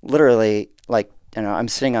flying literally like, I'm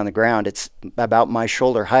sitting on the ground. It's about my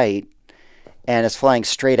shoulder height, and it's flying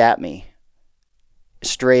straight at me,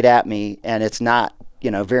 and it's not,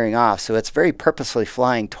 veering off. So it's very purposely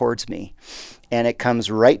flying towards me, and it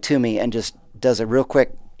comes right to me and just does a real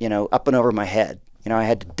quick, up and over my head. I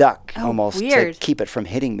had to duck almost to keep it from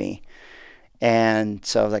hitting me. And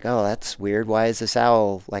so I was like, oh, that's weird. Why is this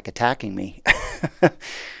owl attacking me?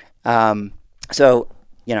 So,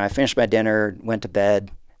 I finished my dinner, went to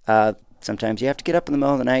bed. Sometimes you have to get up in the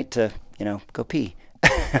middle of the night to, go pee.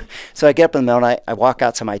 So I get up in the middle and I walk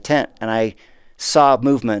out to my tent, and I saw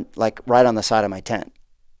movement right on the side of my tent.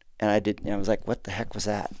 And I was like, what the heck was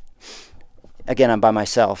that? Again, I'm by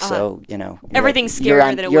myself, so, everything's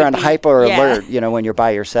scarier than it would be. You're on hyper alert, when you're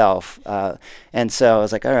by yourself. And so I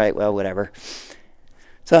was like, all right, well, whatever.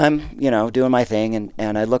 So I'm, doing my thing,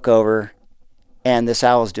 and I look over, and this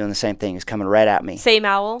owl is doing the same thing. It's coming right at me. Same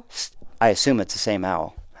owl? I assume it's the same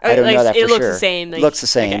owl. I don't know that for sure. It looks the same. Looks the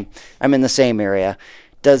same. Okay. I'm in the same area.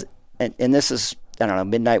 And this is,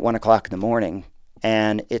 midnight, 1 o'clock in the morning,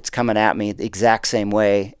 and it's coming at me the exact same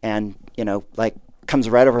way, and, comes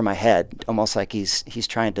right over my head, almost like he's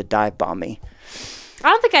trying to dive bomb me. I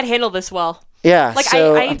don't think I'd handle this well. Yeah.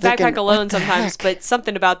 So I backpack alone sometimes, but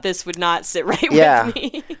something about this would not sit right with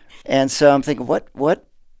me. And so I'm thinking, what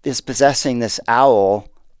is possessing this owl,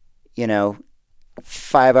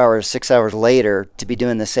 5 hours, 6 hours later to be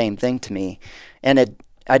doing the same thing to me? And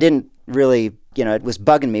I didn't really, it was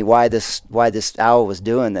bugging me why this owl was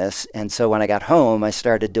doing this. And so when I got home, I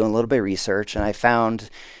started doing a little bit of research, and I found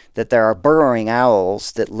that there are burrowing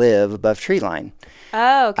owls that live above tree line.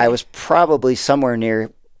 Oh, okay. I was probably somewhere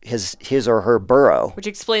near his or her burrow. Which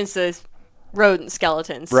explains the rodent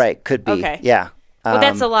skeletons. Right, could be. Okay. Yeah. Well,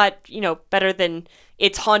 that's a lot, better than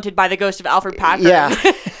it's haunted by the ghost of Alfred Packer. Yeah.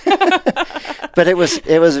 But it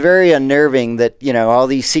was very unnerving that, all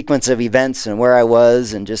these sequence of events and where I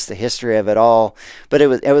was and just the history of it all. But it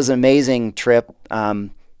was an amazing trip.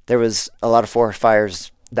 There was a lot of forest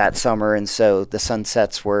fires that summer, and so the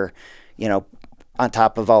sunsets were, on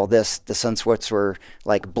top of all this, the sunsets were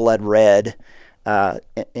like blood red.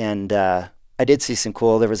 And I did see some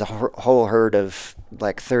cool, there was a whole herd of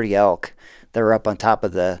 30 elk that were up on top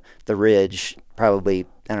of the ridge, probably,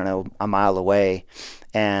 a mile away,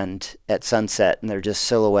 and at sunset, and they're just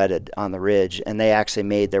silhouetted on the ridge, and they actually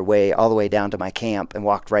made their way all the way down to my camp and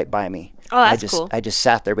walked right by me. Oh, that's cool. I just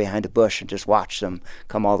sat there behind a bush and just watched them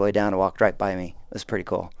come all the way down and walked right by me. It was pretty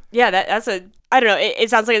cool. Yeah, that's I don't know. It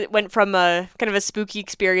sounds like it went from a kind of a spooky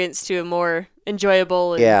experience to a more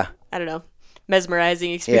enjoyable and, I don't know,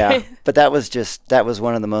 mesmerizing experience. Yeah, but that was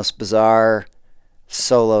one of the most bizarre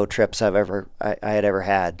solo trips I had ever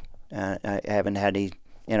had. I haven't had any,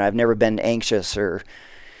 I've never been anxious or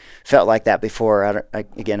felt like that before. I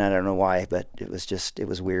don't know why, but it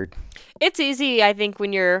was weird. It's easy, I think,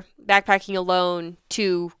 when you're backpacking alone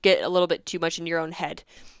to get a little bit too much in your own head.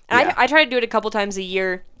 And I try to do it a couple times a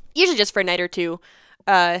year, usually just for a night or two.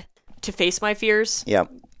 to face my fears.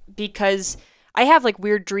 Yep. Because I have like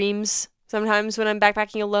weird dreams sometimes when I'm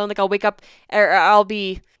backpacking alone. Like I'll wake up or I'll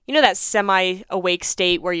be, that semi-awake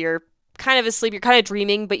state where you're kind of asleep, you're kind of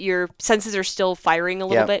dreaming, but your senses are still firing a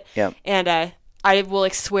little bit. Yep. And I will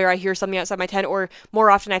like swear I hear something outside my tent, or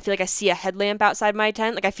more often I feel like I see a headlamp outside my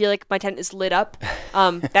tent. Like I feel like my tent is lit up.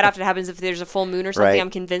 That often happens if there's a full moon or something. Right. I'm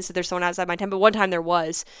convinced that there's someone outside my tent. But one time there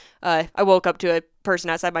was. I woke up to a person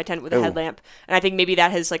outside my tent with a headlamp, and I think maybe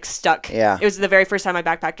that has like stuck. Yeah. It was the very first time I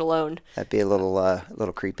backpacked alone. That'd be a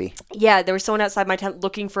little creepy. Yeah, there was someone outside my tent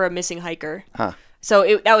looking for a missing hiker. Huh.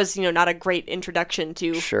 So that was not a great introduction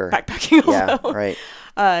to backpacking Yeah, alone. right.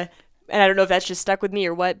 And I don't know if that's just stuck with me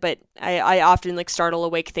or what, but I often like startle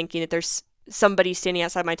awake thinking that there's somebody standing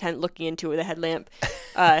outside my tent looking into it with a headlamp.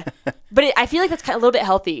 But I feel like that's kind of a little bit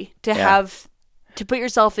healthy to have, to put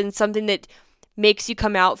yourself in something that makes you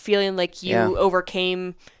come out feeling like you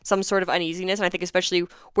overcame some sort of uneasiness. And I think especially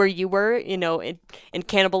where you were, in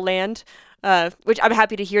cannibal land, which I'm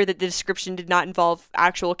happy to hear that the description did not involve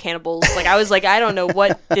actual cannibals. Like I was like, I don't know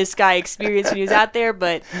what this guy experienced when he was out there,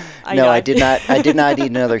 but I did not eat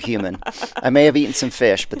another human. I may have eaten some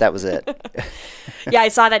fish, but that was it. Yeah, I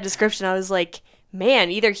saw that description. I was like, man,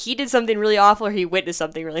 either he did something really awful or he witnessed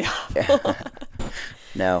something really awful.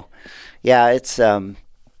 No. Yeah, it's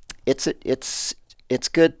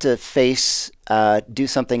good to face, do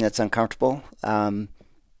something that's uncomfortable. I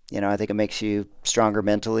think it makes you stronger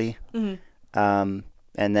mentally. Mm-hmm.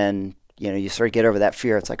 And then, you sort of get over that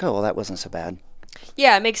fear. It's like, oh, well, that wasn't so bad.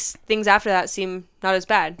 Yeah, it makes things after that seem not as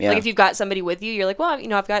bad. Yeah. Like if you've got somebody with you, you're like, well,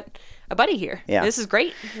 I've got a buddy here. Yeah. This is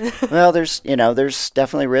great. Well, there's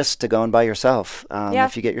definitely risks to going by yourself.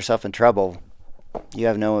 If you get yourself in trouble, you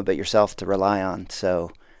have no one but yourself to rely on.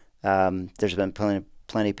 So there's been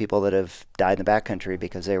plenty of people that have died in the backcountry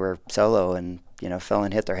because they were solo and, fell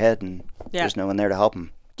and hit their head and there's no one there to help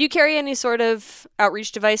them. Do you carry any sort of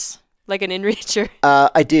outreach device, like an InReach?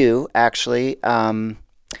 I do, actually.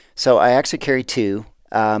 So I actually carry two.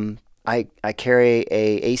 I carry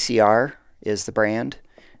a ACR is the brand.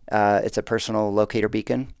 It's a personal locator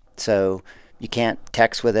beacon. So you can't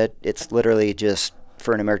text with it. It's literally just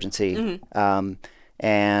for an emergency. Mm-hmm.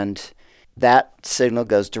 And that signal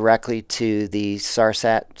goes directly to the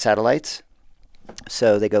SARSAT satellites.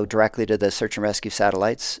 So they go directly to the search and rescue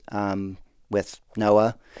satellites with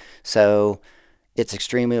NOAA. So it's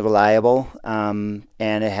extremely reliable, and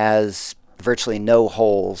it has virtually no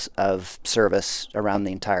holes of service around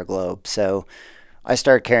the entire globe. So I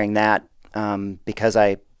started carrying that because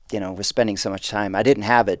I, was spending so much time. I didn't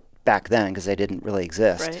have it back then because they didn't really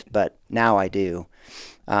exist, right. But now I do.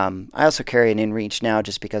 I also carry an InReach now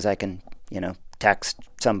just because I can, text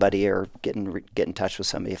somebody or get in touch with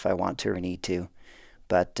somebody if I want to or need to.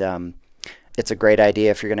 But it's a great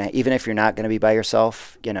idea if you're even if you're not gonna be by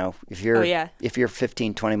yourself. If you're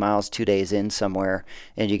 15, 20 miles 2 days in somewhere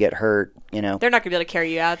and you get hurt, they're not gonna be able to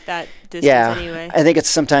carry you out that distance anyway. I think it's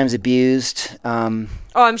sometimes abused.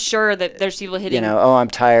 I'm sure that there's people hitting. I'm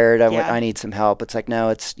tired. I need some help. It's like, no,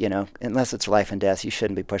 it's unless it's life and death, you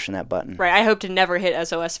shouldn't be pushing that button. Right. I hope to never hit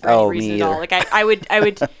SOS for any reason at all. Like I would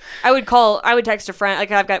text a friend.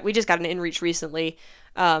 Like we just got an InReach recently.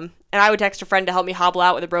 And I would text a friend to help me hobble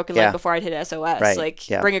out with a broken leg before I'd hit SOS. Right.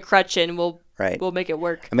 Bring a crutch in, we'll make it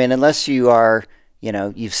work. I mean, unless you are,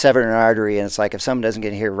 you've severed an artery and it's like, if someone doesn't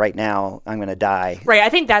get here right now, I'm going to die. Right. I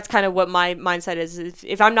think that's kind of what my mindset is.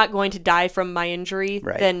 If I'm not going to die from my injury,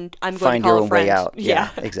 then I'm going to call a friend. Find your own way out. Yeah,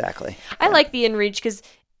 exactly. I like the InReach because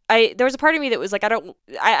there was a part of me that was like,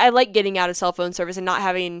 I like getting out of cell phone service and not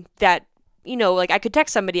having that. I could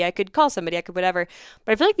text somebody, I could call somebody, I could whatever.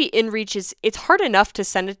 But I feel like the InReach it's hard enough to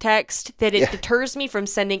send a text that it deters me from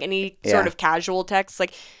sending any sort of casual text.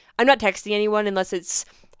 Like, I'm not texting anyone unless it's,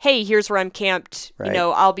 hey, here's where I'm camped. Right.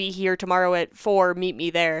 I'll be here tomorrow at 4, meet me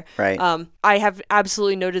there. Right. I have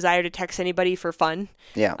absolutely no desire to text anybody for fun.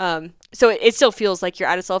 Yeah. So it still feels like you're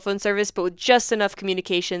out of cell phone service, but with just enough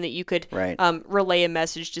communication that you could relay a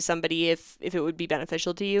message to somebody if it would be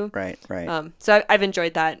beneficial to you. Right. So I've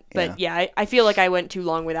enjoyed that. But I feel like I went too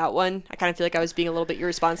long without one. I kind of feel like I was being a little bit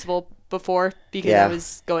irresponsible before because I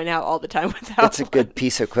was going out all the time without It's a good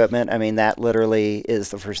piece of equipment. I mean, that literally is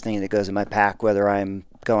the first thing that goes in my pack, whether I'm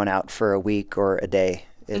going out for a week or a day.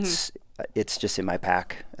 It's just in my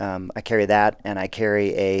pack. I carry that, and I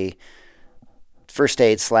carry a first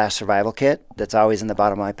aid / survival kit that's always in the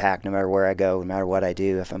bottom of my pack, no matter where I go, no matter what I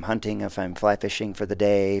do. If I'm hunting, if I'm fly fishing for the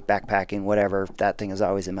day, backpacking, whatever, that thing is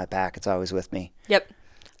always in my pack. It's always with me. Yep.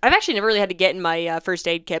 I've actually never really had to get in my first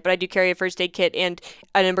aid kit, but I do carry a first aid kit and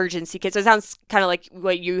an emergency kit. So it sounds kind of like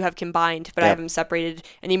what you have combined, but I have them separated.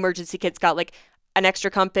 And the emergency kit's got like an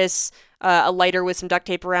extra compass, a lighter with some duct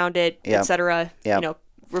tape around it, Yep. etc. Yep. You know,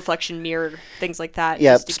 reflection mirror, things like that.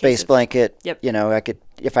 Yep, just in space case of- blanket. Yep. You know, I could,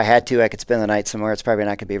 if I had to, I could spend the night somewhere. It's probably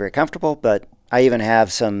not going to be very comfortable, but I even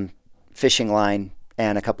have some fishing line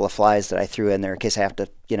and a couple of flies that I threw in there in case I have to,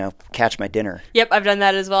 you know, catch my dinner. Yep, I've done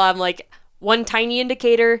that as well. I'm like one tiny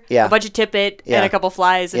indicator, Yeah. a bunch of tippet, Yeah. and a couple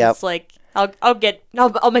flies, and Yep. it's like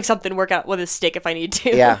I'll make something work out with a stick if I need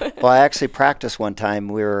to. Yeah. Well, I actually practiced one time.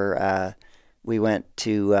 We went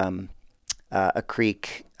to a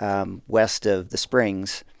creek west of the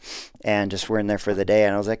Springs, and just were in there for the day.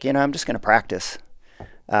 And I was like, you know, I'm just going to practice.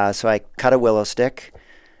 So I cut a willow stick,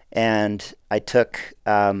 and I took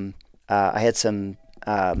I had some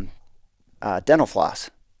dental floss,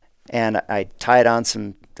 and I tied on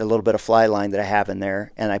a little bit of fly line that I have in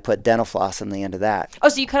there, and I put dental floss on the end of that. Oh,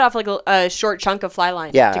 so you cut off like a short chunk of fly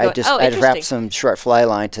line? Yeah, to go- I just interesting. wrapped some short fly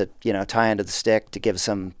line to, you know, tie into the stick to give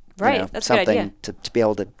some, Right, you know, that's a good something idea. to be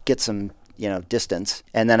able to get some, you know, distance.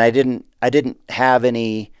 And then I didn't have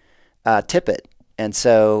any tippet, and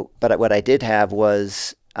so, but what I did have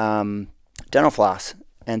was dental floss,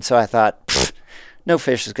 and so I thought, no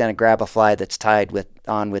fish is going to grab a fly that's tied with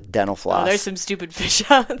dental floss. Oh, there's some stupid fish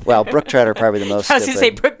out there. Well, brook trout are probably the most I was going to say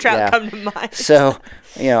stupid. brook trout Yeah. come to mind. So,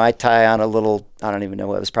 you know, I tie on a little, I don't even know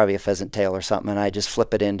what, it was probably a pheasant tail or something, and I just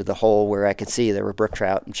flip it into the hole where I could see there were brook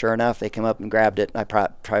trout. And sure enough, they came up and grabbed it. I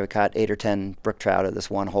probably caught 8 or 10 brook trout at this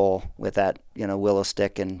one hole with that, you know, willow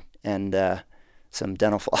stick and some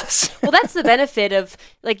dental floss. Well, that's the benefit of,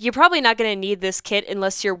 like, you're probably not going to need this kit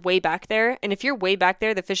unless you're way back there. And if you're way back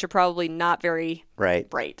there, the fish are probably not very Right.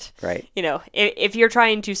 bright. Right. You know, if you're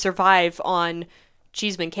trying to survive on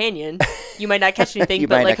Cheeseman Canyon, you might not catch anything, You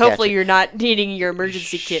but might like not catch hopefully it. you're not needing your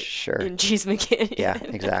emergency kit Sure. in Cheeseman Canyon. Yeah,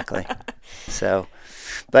 exactly. So,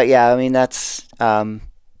 but yeah, I mean, that's,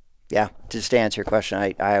 yeah, just to answer your question,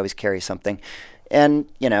 I always carry something. And,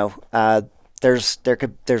 you know, there's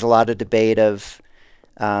a lot of debate of,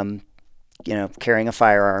 you know, carrying a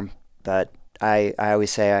firearm, but I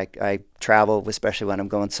always say I travel, especially when I'm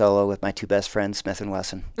going solo, with my 2 best friends, Smith and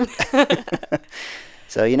Wesson.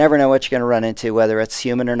 So you never know what you're going to run into, whether it's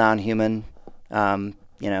human or non-human.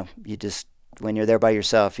 You know, you just, when you're there by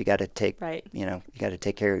yourself, you got to take, Right. you know, you got to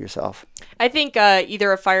take care of yourself. I think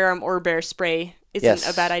either a firearm or bear spray isn't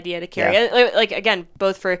Yes. a bad idea to carry. Yeah. Like again,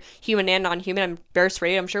 both for human and non-human. And bear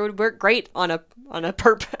spray, I'm sure would work great on a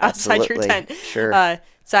perp outside your Absolutely. tent. Sure.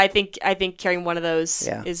 So I think carrying one of those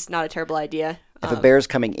Yeah. is not a terrible idea. If a bear's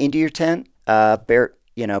coming into your tent, bear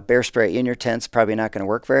spray in your tent's probably not going to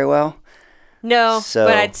work very well. No, So-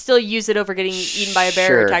 but I'd still use it over getting eaten by a bear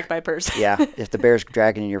or Sure. attacked by a person. Yeah, if the bear's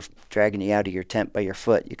dragging you out of your tent by your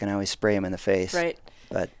foot, you can always spray him in the face. Right.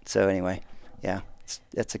 But so anyway, yeah,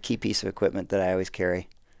 that's a key piece of equipment that I always carry.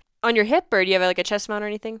 On your hip, or do you have like a chest mount or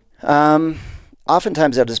anything?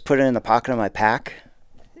 Oftentimes I'll just put it in the pocket of my pack.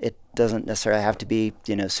 It doesn't necessarily have to be,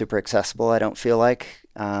 you know, super accessible. I don't feel like.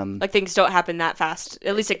 Like things don't happen that fast,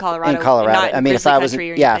 at least in Colorado. In Colorado, not in I mean, if grizzly I was,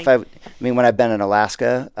 country or yeah, anything. when I've been in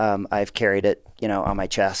Alaska, I've carried it, you know, on my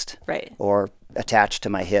chest, Right. or attached to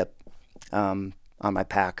my hip, on my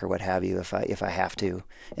pack or what have you, if I have to,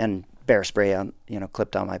 and bear spray on, you know,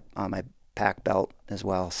 clipped on my pack belt as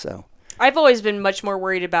well. So I've always been much more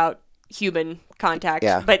worried about human contact.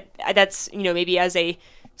 Yeah. But that's, you know, maybe as a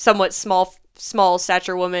somewhat small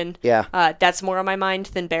stature woman. Yeah. That's more on my mind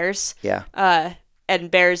than bears. yeah, And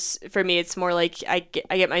bears, for me, it's more like I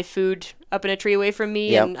get my food up in a tree away from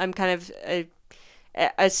me, Yep. and I'm kind of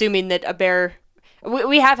assuming that a bear.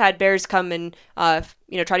 We have had bears come and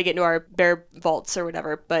you know, try to get into our bear vaults or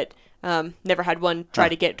whatever, but never had one try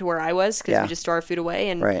to get to where I was because Yeah. we just store our food away,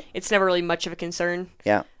 and Right. it's never really much of a concern.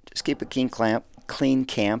 yeah. Just keep a clean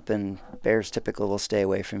camp, and bears typically will stay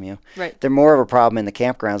away from you. Right. They're more of a problem in the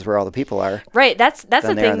campgrounds where all the people are Right. That's the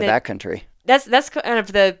than they are thing in the that backcountry. that's kind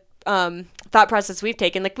of the thought process we've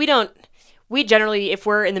taken. Like we generally, if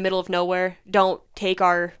we're in the middle of nowhere, don't take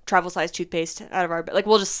our travel size toothpaste out of our bed. Like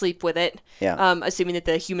we'll just sleep with it. Yeah. Assuming that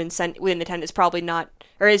the human scent within the tent is probably not,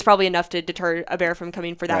 or is probably enough to deter a bear from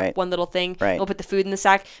coming for that Right. one little thing. Right. We'll put the food in the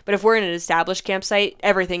sack. But if we're in an established campsite,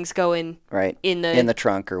 everything's going Right. in the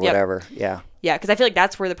trunk or Yep. whatever. Yeah. Yeah, because I feel like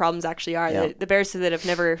that's where the problems actually are. Yeah. The bears that have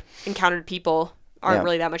never encountered people aren't Yeah.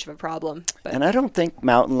 really that much of a problem. But And I don't think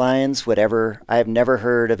mountain lions would ever, I have never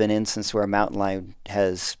heard of an instance where a mountain lion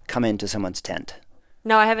has come into someone's tent.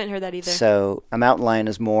 no, I haven't heard that either. So a mountain lion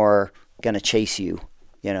is more going to chase you.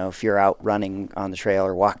 You know, if you're out running on the trail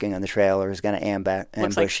or walking on the trail, or is going to Looks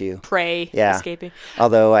ambush like you. prey Yeah. escaping.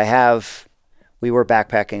 Although we were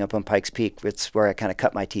backpacking up on Pikes Peak. It's where I kind of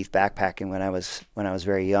cut my teeth backpacking when I was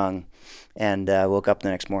very young, and woke up the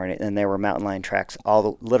next morning and there were mountain lion tracks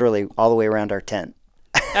literally all the way around our tent.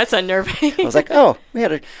 That's unnerving. I was like, oh, we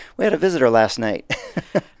had a visitor last night.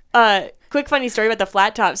 Quick funny story about the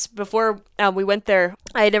flat tops. Before we went there,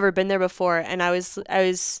 I had never been there before, and I was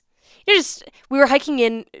we were hiking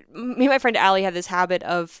in. Me and my friend Allie have this habit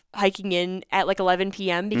of hiking in at like 11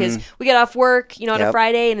 p.m. because we get off work, on a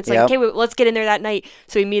Friday, and it's like, okay, let's get in there that night.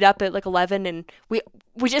 So we meet up at like 11, and we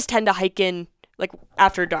just tend to hike in like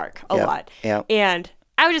after dark a lot. Yep. And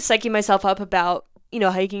I was just psyching myself up about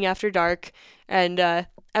hiking after dark, and I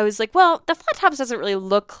was like, well, the flat tops doesn't really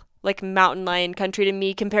look like mountain lion country to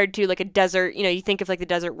me compared to like a desert. You think of like the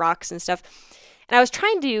desert rocks and stuff. And I was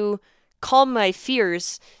trying to calm my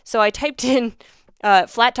fears, so I typed in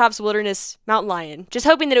Flat Tops Wilderness Mountain Lion, just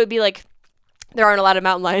hoping that it would be like there aren't a lot of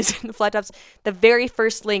mountain lions in the Flat Tops. The very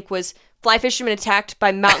first link was fly fisherman attacked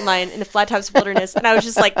by mountain lion in the Flat Tops Wilderness, and I was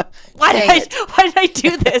just like, why did I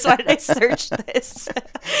do this? Why did I search this?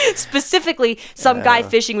 Specifically, some guy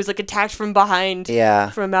fishing was like attacked from behind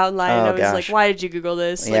from a mountain lion. I was like, why did you Google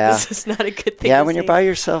this? Like, this is not a good thing. Yeah, when you're by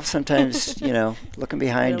yourself, sometimes looking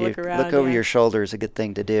behind you, look over your shoulder is a good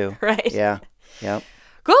thing to do. Right. Yeah. Yep.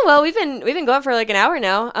 Cool. Well, we've been going for like an hour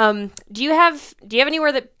now. Do you have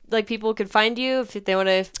anywhere that like people could find you if they want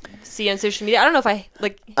to see you on social media? I don't know if I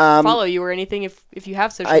follow you or anything. If you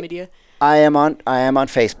have social media, I am on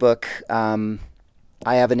Facebook.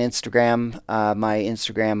 I have an Instagram. My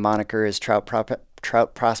Instagram moniker is Trout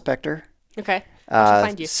Prospector. Okay. I should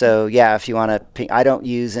find you. So yeah, if you want to ping, I don't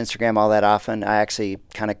use Instagram all that often. I actually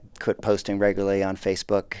kind of quit posting regularly on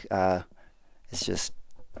Facebook. It's just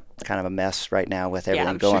kind of a mess right now with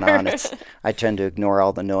everything going on. I tend to ignore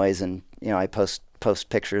all the noise, and I post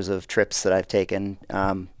pictures of trips that I've taken.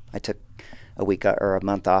 I took a week or a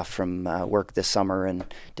month off from work this summer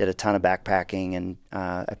and did a ton of backpacking, and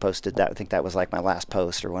I posted that. I think that was like my last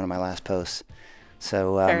post or one of my last posts.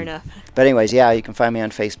 So fair enough. But anyways, yeah, you can find me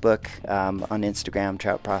on Facebook, on Instagram,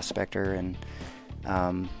 Trout Prospector, and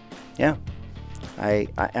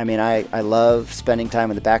I love spending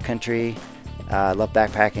time in the backcountry. I love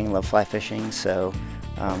backpacking, love fly fishing, so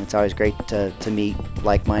it's always great to meet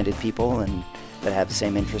like-minded people and that have the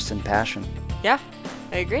same interest and passion. Yeah,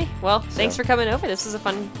 I agree. Well, thanks for coming over. This was a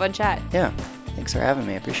fun chat. Yeah, thanks for having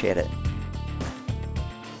me. I appreciate it.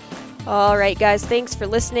 All right, guys, thanks for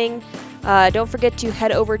listening. Don't forget to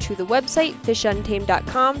head over to the website,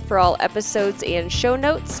 fishuntamed.com, for all episodes and show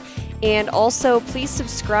notes. And also, please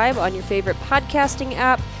subscribe on your favorite podcasting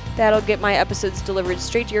app. That'll get my episodes delivered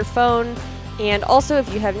straight to your phone. And also,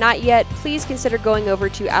 if you have not yet, please consider going over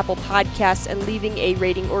to Apple Podcasts and leaving a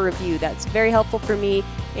rating or review. That's very helpful for me,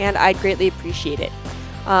 and I'd greatly appreciate it.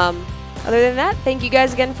 Other than that, thank you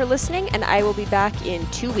guys again for listening, and I will be back in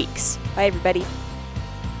 2 weeks. Bye, everybody.